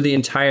through the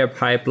entire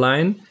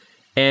pipeline,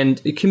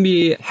 and it can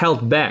be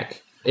held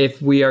back.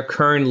 If we are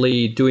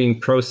currently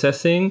doing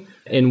processing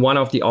in one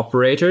of the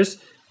operators,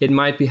 it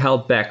might be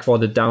held back for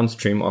the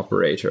downstream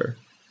operator.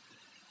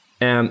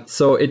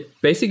 So it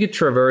basically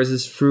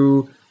traverses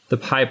through the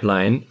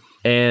pipeline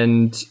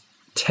and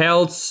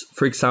tells,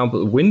 for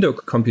example, window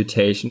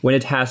computation when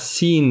it has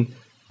seen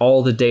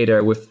all the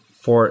data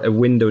for a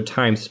window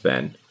time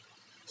span.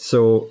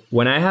 So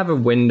when I have a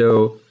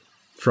window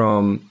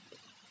from,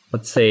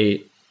 let's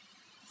say,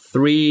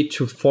 3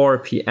 to 4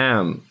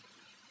 p.m.,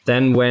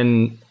 then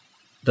when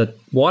the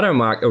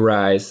watermark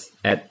arrives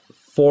at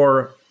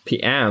 4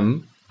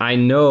 p.m., I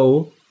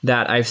know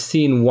that I've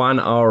seen 1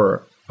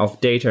 hour of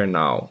data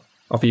now,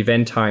 of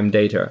event time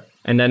data,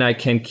 and then I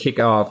can kick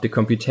off the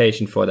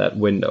computation for that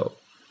window.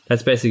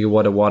 That's basically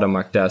what a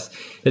watermark does.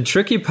 The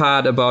tricky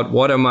part about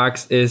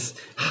watermarks is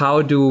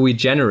how do we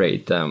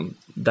generate them?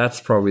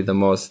 That's probably the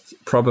most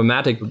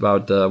problematic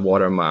about the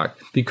watermark,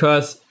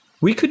 because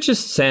we could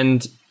just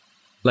send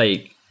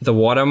like the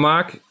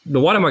watermark. The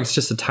watermark is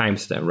just a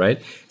timestamp,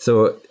 right?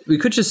 So we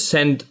could just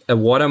send a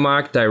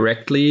watermark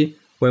directly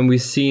when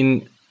we've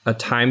seen a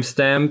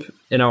timestamp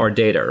in our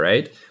data,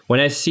 right? When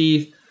I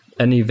see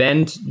an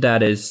event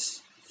that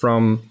is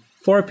from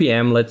 4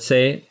 p.m., let's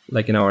say,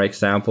 like in our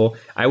example,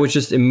 I would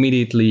just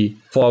immediately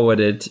forward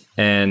it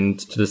and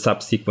to the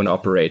subsequent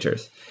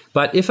operators.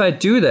 But if I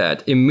do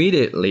that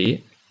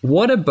immediately,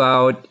 what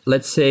about,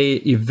 let's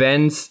say,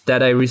 events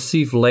that I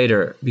receive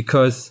later?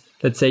 Because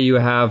let's say you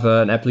have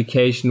an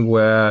application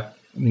where,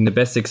 the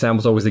best example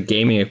is always a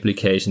gaming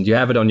application. You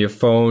have it on your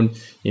phone,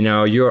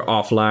 you're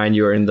offline,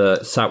 you're in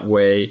the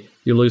subway,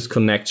 you lose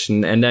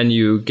connection, and then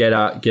you get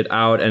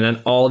out, and then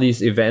all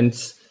these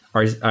events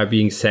are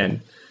being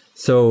sent.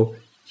 So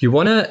you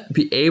want to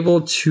be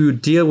able to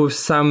deal with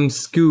some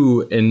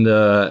skew in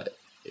the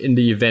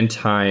event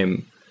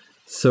time.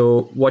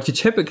 So what you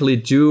typically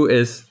do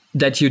is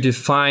that you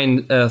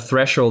define a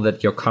threshold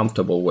that you're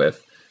comfortable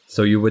with.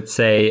 So you would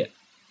say,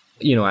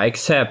 I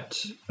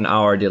accept an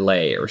hour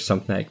delay or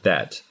something like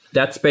that.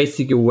 That's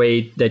basically a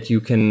way that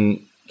you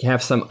can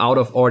have some out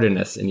of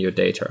orderness in your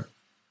data.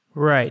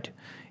 Right.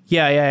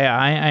 Yeah.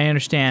 I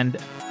understand.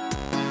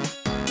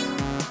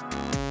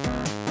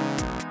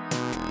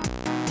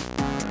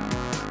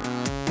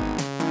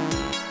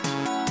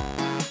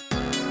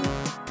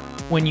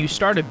 When you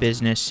start a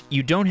business,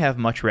 you don't have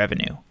much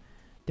revenue.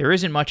 There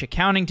isn't much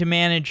accounting to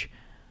manage,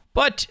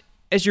 but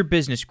as your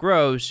business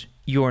grows,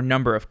 your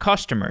number of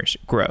customers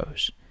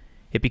grows.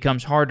 It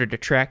becomes harder to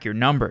track your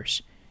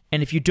numbers,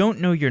 and if you don't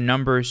know your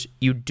numbers,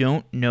 you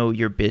don't know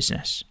your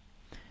business.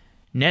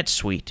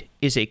 NetSuite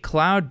is a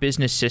cloud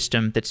business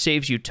system that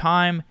saves you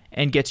time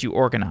and gets you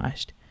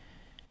organized.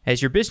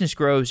 As your business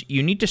grows,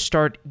 you need to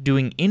start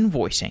doing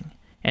invoicing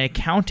and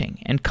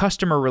accounting and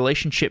customer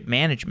relationship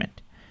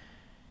management.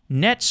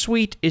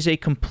 NetSuite is a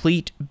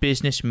complete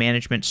business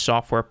management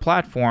software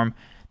platform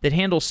that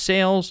handles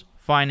sales,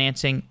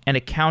 financing, and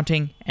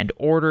accounting, and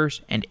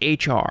orders, and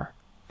HR.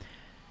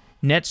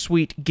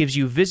 NetSuite gives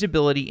you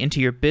visibility into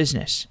your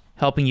business,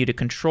 helping you to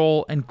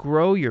control and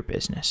grow your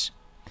business.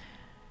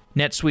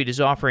 NetSuite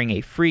is offering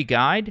a free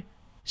guide,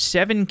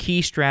 7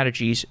 key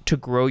strategies to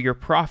grow your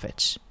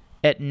profits,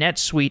 at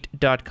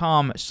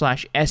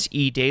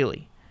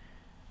netsuite.com/sedaily.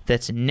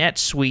 That's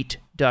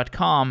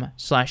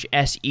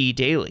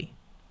netsuite.com/sedaily.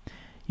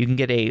 You can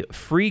get a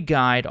free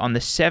guide on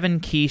the 7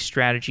 key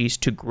strategies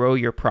to grow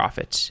your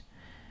profits.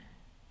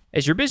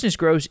 As your business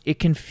grows, it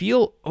can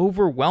feel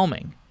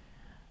overwhelming.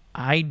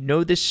 I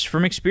know this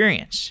from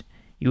experience.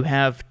 You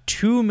have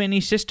too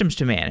many systems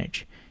to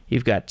manage.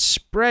 You've got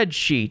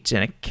spreadsheets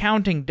and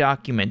accounting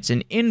documents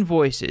and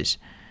invoices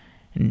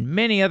and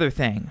many other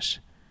things.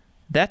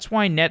 That's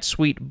why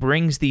NetSuite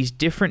brings these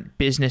different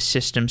business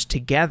systems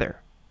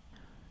together.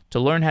 To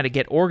learn how to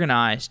get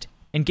organized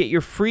and get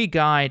your free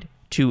guide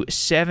to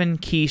 7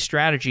 key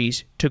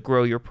strategies to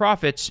grow your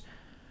profits,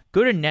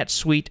 go to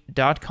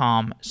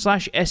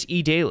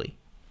netsuite.com/sedaily.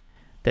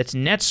 That's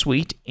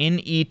NetSuite,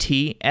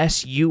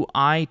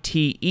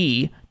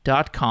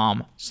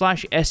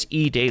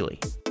 netsuite.com/sedaily.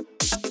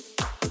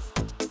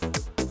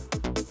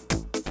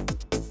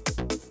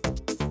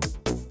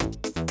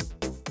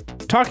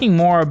 Talking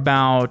more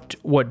about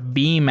what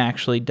Beam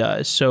actually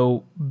does.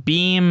 So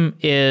Beam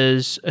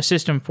is a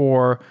system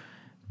for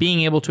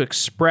being able to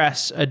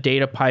express a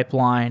data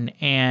pipeline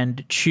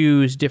and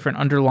choose different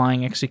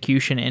underlying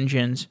execution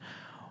engines.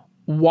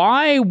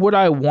 Why would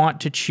I want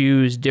to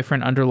choose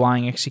different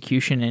underlying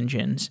execution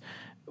engines?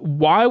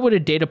 Why would a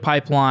data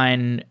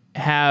pipeline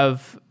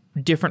have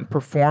different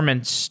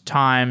performance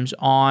times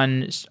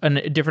on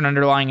a different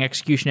underlying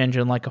execution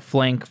engine like a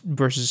Flink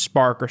versus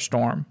Spark or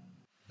Storm?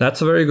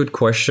 That's a very good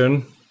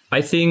question.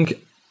 I think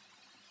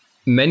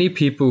many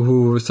people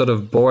who sort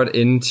of bought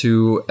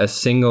into a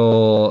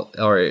single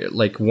or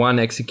like one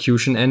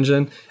execution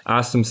engine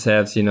ask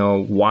themselves,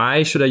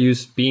 why should I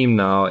use Beam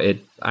now?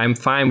 I'm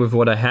fine with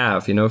what I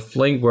have.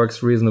 Flink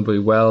works reasonably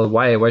well.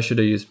 Why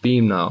should I use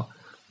Beam now?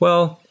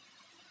 Well,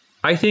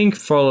 I think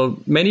for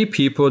many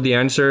people, the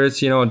answer is,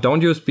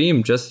 don't use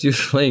Beam, just use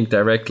Flink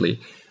directly.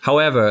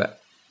 However,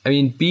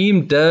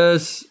 Beam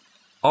does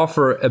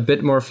offer a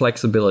bit more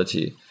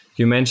flexibility.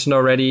 You mentioned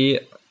already,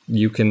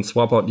 you can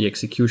swap out the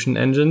execution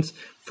engines.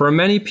 For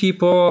many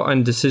people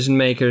and decision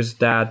makers,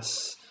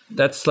 that's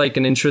that's like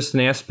an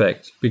interesting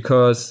aspect,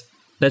 because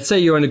let's say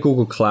you're in a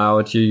Google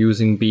Cloud, you're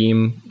using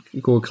Beam,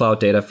 Google Cloud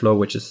Data Flow,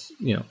 which is,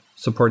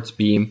 supports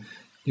Beam.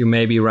 You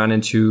maybe run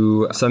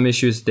into some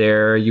issues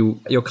there.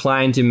 Your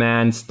client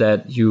demands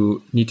that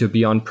you need to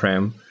be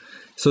on-prem.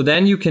 So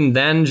then you can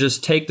then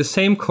just take the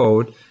same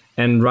code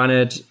and run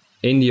it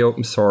in the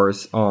open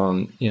source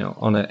on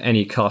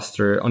any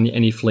cluster, on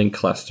any Flink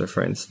cluster,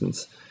 for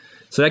instance.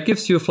 So that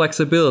gives you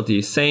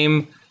flexibility.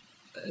 Same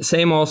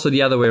also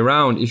the other way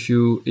around. If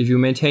you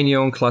maintain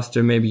your own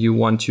cluster, maybe you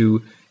want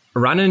to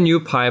run a new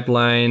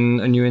pipeline,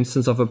 a new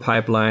instance of a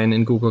pipeline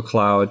in Google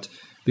Cloud,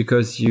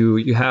 because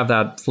you have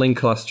that Flink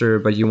cluster,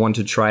 but you want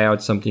to try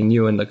out something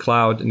new in the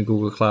cloud, in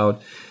Google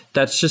Cloud.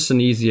 That's just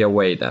an easier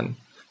way then.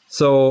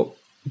 So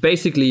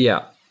basically,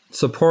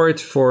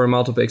 support for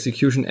multiple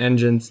execution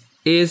engines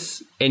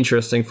is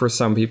interesting for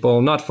some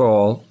people, not for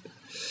all.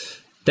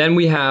 Then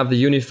we have the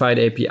unified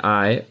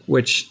API,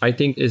 which I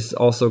think is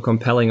also a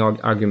compelling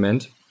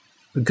argument,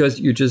 because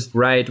you just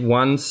write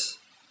once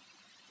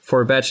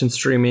for batch and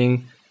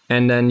streaming,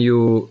 and then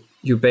you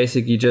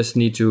basically just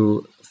need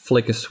to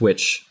flick a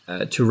switch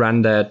to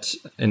run that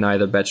in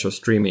either batch or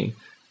streaming,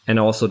 and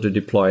also to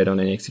deploy it on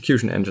an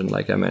execution engine,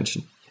 like I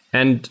mentioned.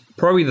 And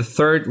probably the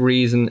third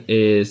reason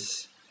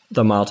is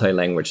the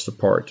multi-language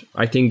support.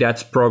 I think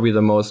that's probably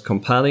the most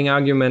compelling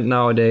argument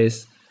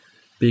nowadays,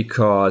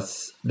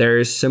 because there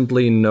is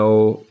simply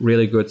no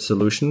really good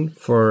solution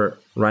for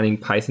running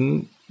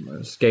Python,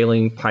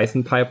 scaling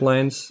Python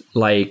pipelines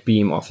like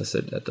Beam offers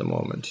it at the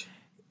moment.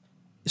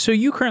 So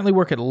you currently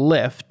work at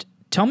Lyft.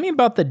 Tell me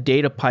about the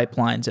data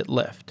pipelines at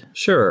Lyft.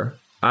 Sure.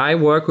 I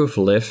work with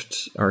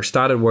Lyft, or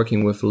started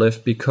working with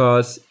Lyft,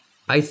 because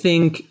I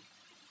think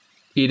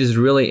it is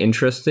really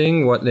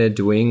interesting what they're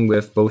doing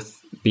with both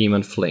Beam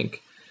and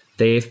Flink.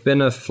 They've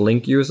been a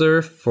Flink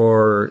user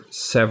for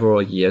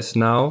several years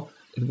now.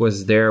 It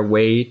was their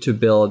way to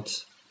build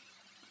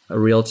a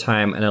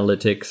real-time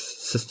analytics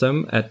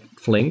system at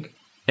Flink.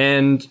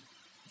 And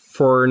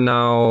for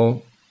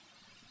now,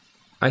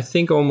 I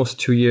think almost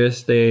 2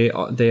 years, they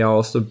are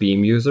also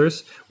Beam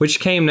users, which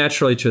came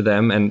naturally to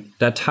them. And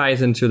that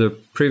ties into the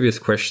previous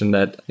question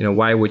that,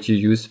 why would you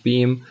use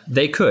Beam?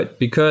 They could,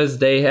 because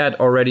they had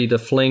already the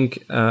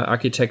Flink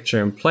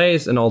architecture in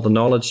place and all the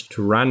knowledge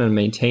to run and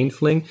maintain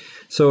Flink.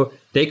 So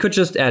they could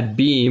just add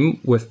Beam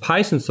with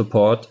Python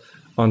support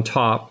on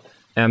top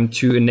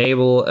to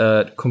enable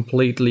a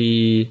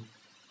completely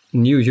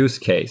new use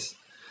case.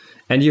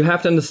 And you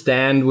have to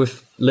understand,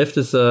 with Lyft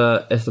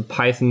as a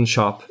Python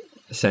shop,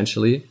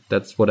 essentially.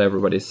 That's what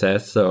everybody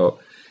says. So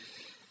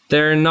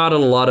there are not a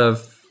lot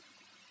of,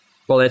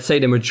 let's say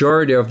the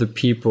majority of the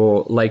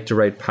people like to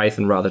write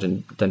Python rather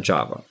than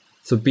Java.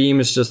 So Beam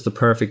is just the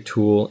perfect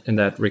tool in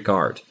that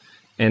regard.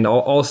 And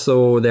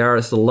also there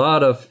is a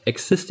lot of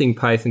existing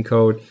Python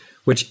code,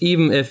 which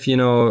even if,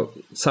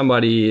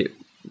 somebody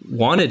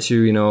wanted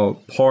to,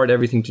 port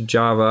everything to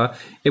Java,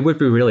 it would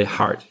be really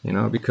hard,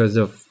 because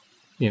of,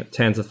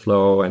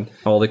 TensorFlow and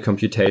all the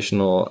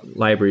computational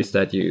libraries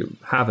that you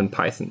have in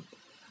Python.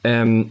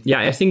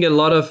 I think a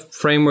lot of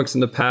frameworks in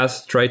the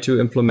past tried to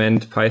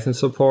implement Python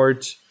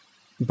support,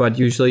 but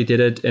usually did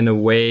it in a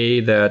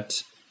way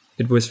that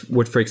it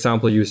would, for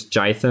example, use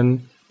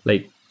Jython,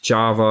 like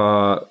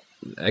Java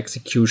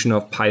execution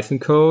of Python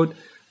code,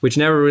 which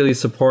never really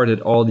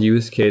supported all the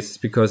use cases,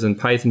 because in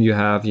Python you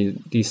have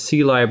these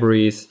C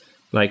libraries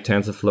like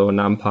TensorFlow and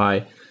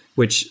NumPy,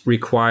 which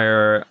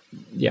require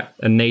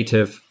a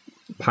native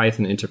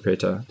Python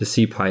interpreter, the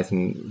C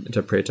Python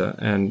interpreter.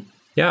 And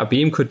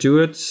Beam could do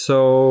it,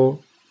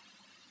 so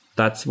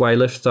that's why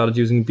Lyft started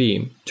using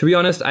Beam. To be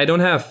honest, I don't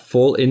have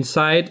full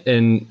insight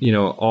in,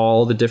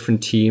 all the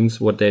different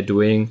teams, what they're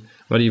doing.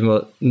 Not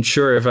even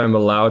sure if I'm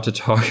allowed to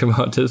talk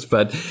about this,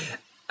 but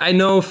I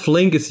know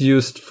Flink is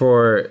used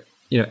for,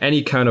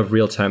 any kind of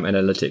real-time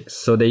analytics.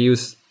 So they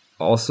use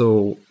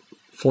also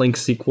Flink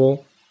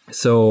SQL.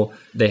 So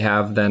they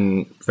have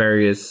then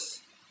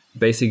various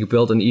basically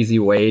built an easy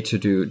way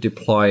to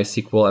deploy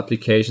SQL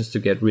applications to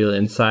get real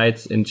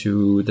insights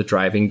into the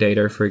driving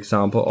data, for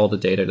example, all the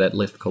data that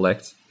Lyft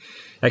collects.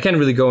 I can't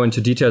really go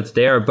into details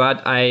there,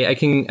 but I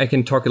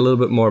can talk a little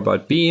bit more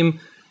about Beam.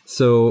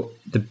 So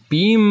the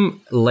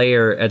Beam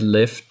layer at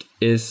Lyft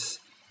is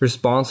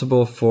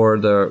responsible for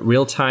the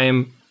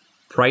real-time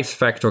price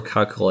factor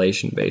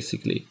calculation,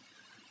 basically.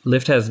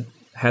 Lyft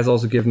has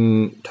also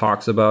given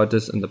talks about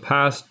this in the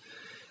past.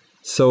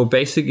 So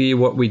basically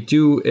what we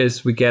do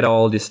is we get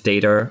all this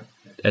data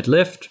at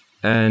Lyft,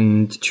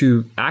 and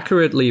to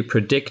accurately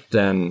predict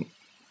then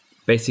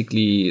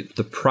basically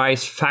the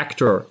price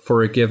factor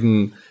for a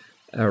given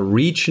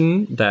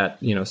region that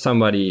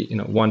somebody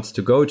wants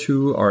to go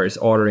to or is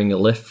ordering a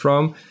Lyft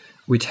from,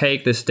 we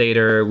take this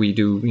data, we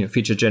do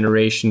feature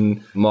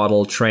generation,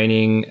 model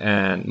training,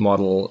 and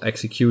model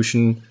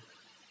execution.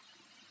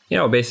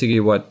 Basically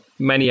what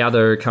many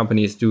other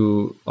companies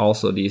do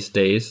also these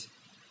days.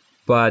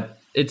 But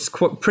it's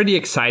pretty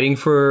exciting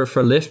for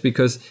Lyft,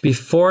 because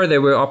before they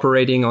were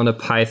operating on a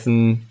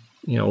Python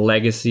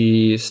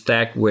legacy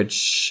stack,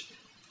 which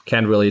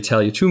can't really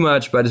tell you too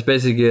much, but it's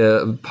basically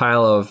a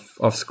pile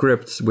of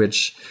scripts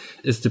which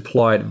is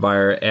deployed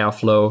via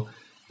Airflow.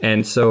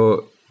 And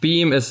so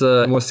Beam is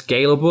a more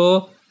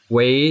scalable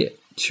way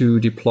to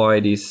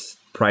deploy these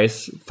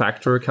price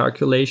factor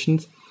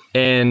calculations,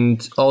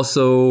 and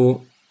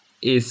also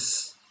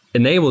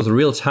enables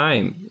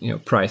real-time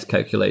price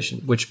calculation,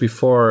 which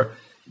before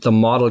the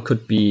model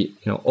could be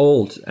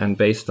old and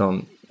based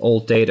on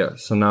old data.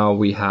 So now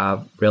we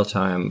have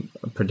real-time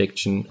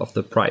prediction of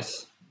the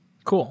price.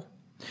 Cool.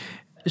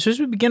 So as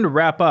we begin to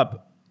wrap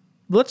up,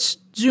 let's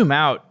zoom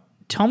out.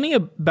 Tell me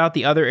about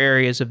the other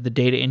areas of the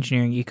data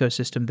engineering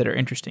ecosystem that are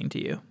interesting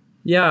to you.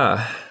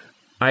 Yeah,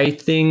 I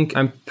think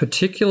I'm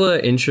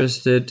particularly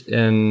interested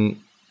in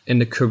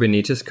the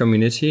Kubernetes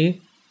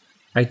community.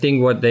 I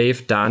think what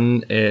they've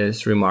done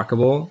is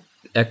remarkable.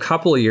 A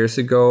couple of years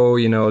ago,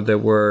 there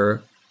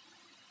were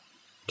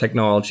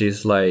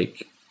technologies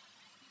like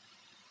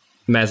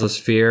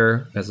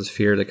Mesosphere,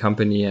 the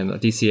company, and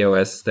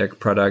DCOS, their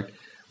product,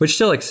 which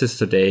still exists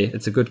today.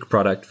 It's a good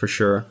product for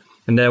sure.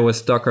 And there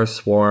was Docker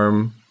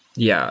Swarm.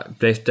 Yeah,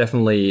 there's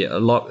definitely a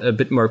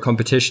bit more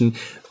competition,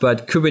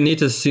 but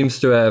Kubernetes seems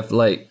to have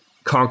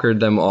conquered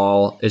them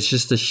all. It's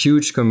just a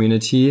huge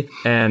community,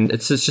 and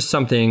it's just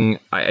something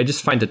I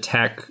just find the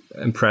tech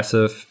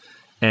impressive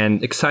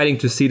and exciting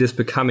to see this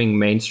becoming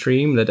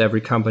mainstream, that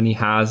every company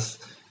has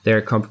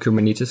their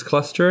Kubernetes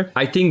cluster.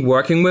 I think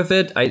working with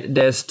it,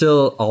 there's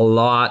still a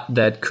lot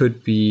that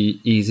could be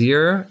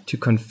easier to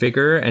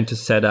configure and to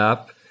set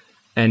up.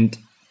 And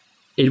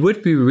it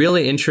would be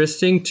really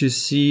interesting to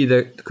see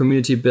the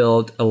community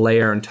build a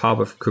layer on top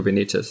of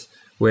Kubernetes,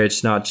 where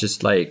it's not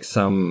just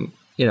some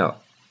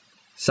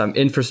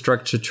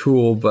infrastructure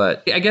tool,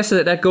 but I guess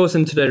that goes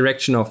into the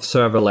direction of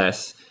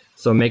serverless.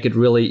 So make it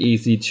really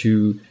easy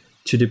to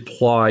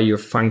deploy your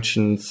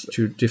functions,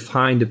 to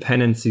define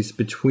dependencies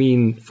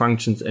between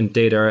functions and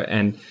data,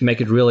 and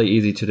make it really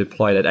easy to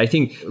deploy that. I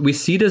think we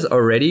see this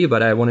already,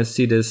 but I want to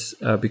see this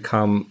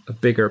become a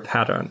bigger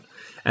pattern.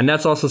 And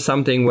that's also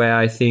something where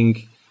I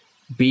think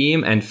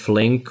Beam and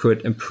Flink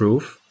could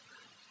improve.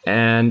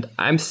 And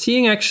I'm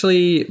seeing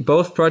actually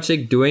both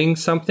projects doing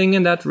something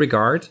in that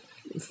regard.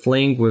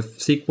 Flink with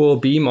SQL,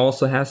 Beam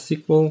also has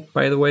SQL,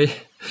 by the way,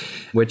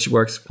 which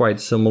works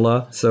quite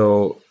similar.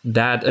 So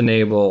that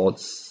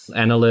enables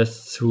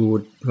analysts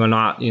who are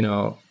not,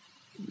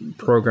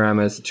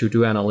 programmers to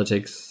do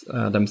analytics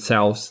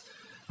themselves.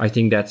 I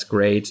think that's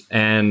great.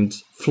 And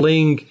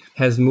Flink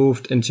has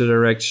moved into the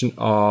direction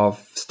of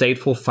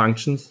stateful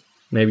functions.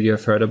 Maybe you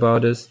have heard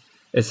about this.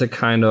 It's a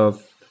kind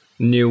of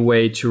new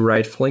way to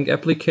write Flink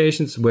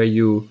applications where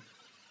you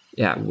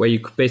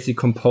basically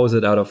compose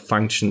it out of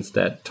functions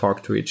that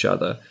talk to each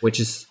other, which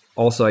is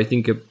also, I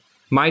think, it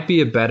might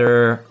be a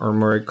better or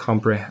more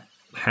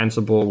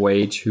comprehensible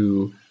way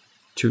to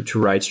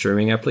write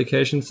streaming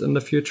applications in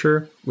the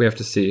future. We have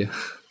to see.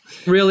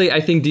 Really, I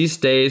think these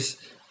days,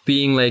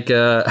 being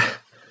a,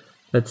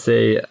 let's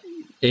say,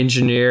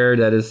 engineer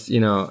that is,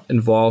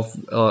 involved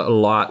a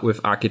lot with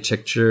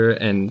architecture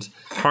and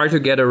hard to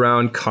get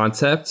around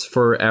concepts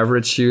for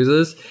average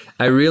users,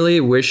 I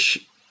really wish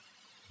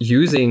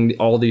using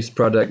all these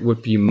products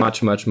would be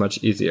much, much,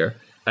 much easier.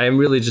 I'm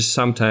really just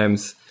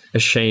sometimes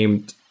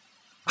ashamed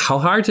how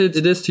hard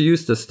it is to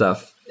use this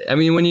stuff. I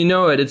mean, when you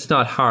know it, it's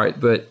not hard,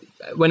 but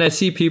when I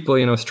see people,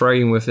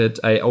 struggling with it,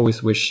 I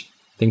always wish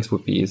things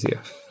would be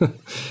easier.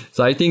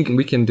 So I think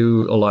we can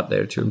do a lot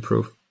there to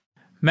improve.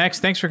 Max,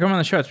 thanks for coming on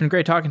the show. It's been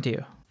great talking to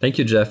you. Thank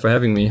you, Jeff, for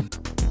having me.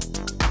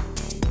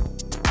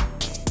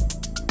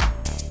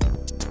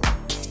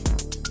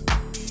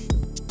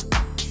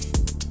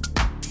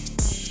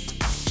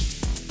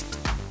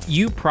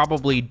 You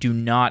probably do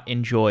not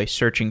enjoy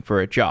searching for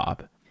a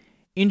job.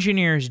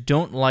 Engineers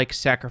don't like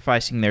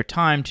sacrificing their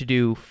time to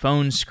do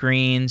phone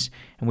screens,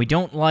 and we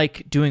don't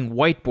like doing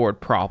whiteboard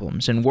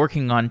problems and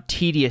working on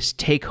tedious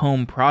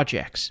take-home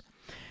projects.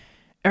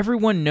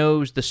 Everyone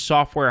knows the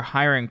software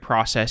hiring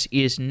process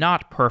is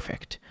not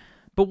perfect,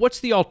 but what's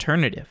the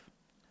alternative?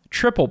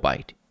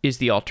 TripleByte is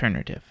the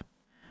alternative.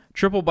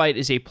 TripleByte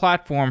is a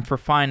platform for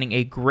finding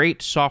a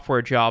great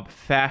software job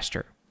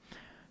faster.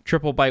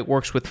 TripleByte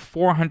works with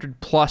 400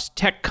 plus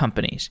tech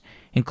companies,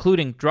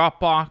 including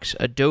Dropbox,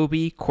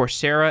 Adobe,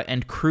 Coursera,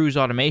 and Cruise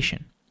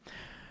Automation.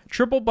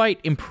 TripleByte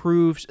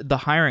improves the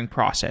hiring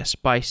process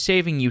by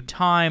saving you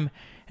time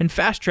and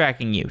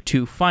fast-tracking you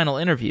to final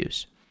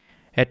interviews.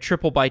 At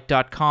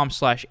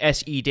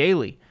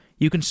triplebyte.com/sedaily,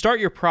 you can start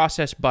your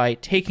process by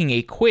taking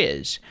a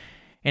quiz,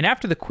 and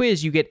after the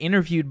quiz, you get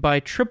interviewed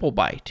by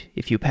TripleByte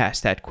if you pass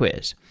that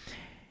quiz.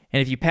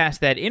 And if you pass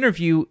that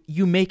interview,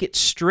 you make it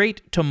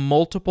straight to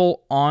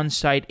multiple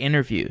on-site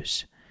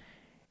interviews.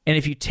 And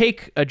if you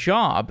take a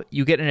job,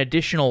 you get an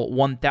additional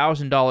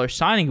 $1,000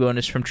 signing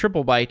bonus from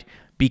TripleByte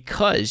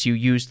because you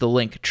use the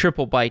link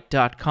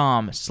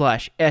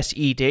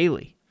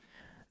triplebyte.com/sedaily.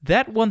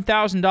 That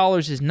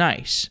 $1,000 is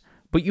nice,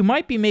 but you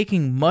might be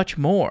making much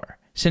more,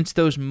 since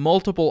those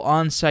multiple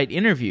on-site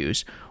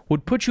interviews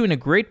would put you in a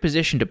great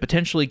position to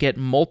potentially get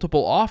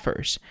multiple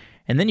offers,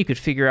 and then you could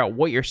figure out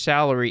what your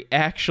salary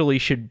actually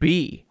should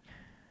be.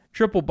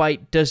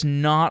 TripleByte does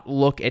not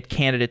look at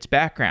candidates'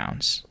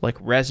 backgrounds, like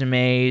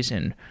resumes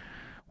and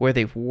where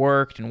they've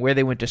worked and where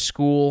they went to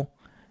school.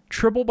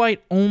 TripleByte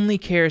only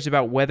cares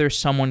about whether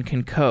someone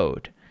can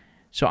code.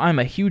 So I'm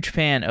a huge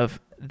fan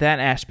of that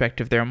aspect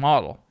of their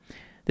model.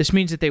 This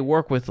means that they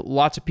work with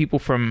lots of people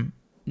from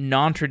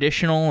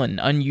non-traditional and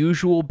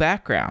unusual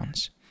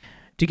backgrounds.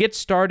 To get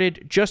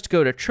started, just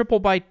go to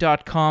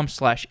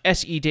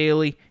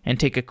triplebyte.com/sedaily and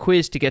take a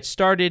quiz to get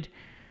started.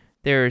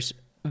 There's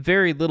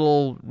very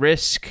little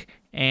risk,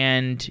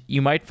 and you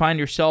might find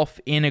yourself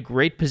in a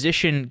great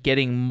position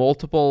getting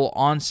multiple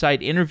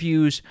on-site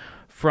interviews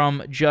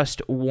from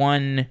just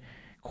one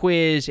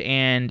quiz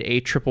and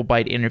a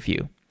TripleByte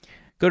interview.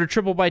 Go to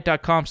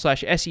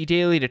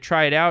triplebyte.com/sedaily to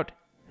try it out.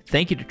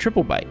 Thank you to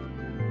TripleByte.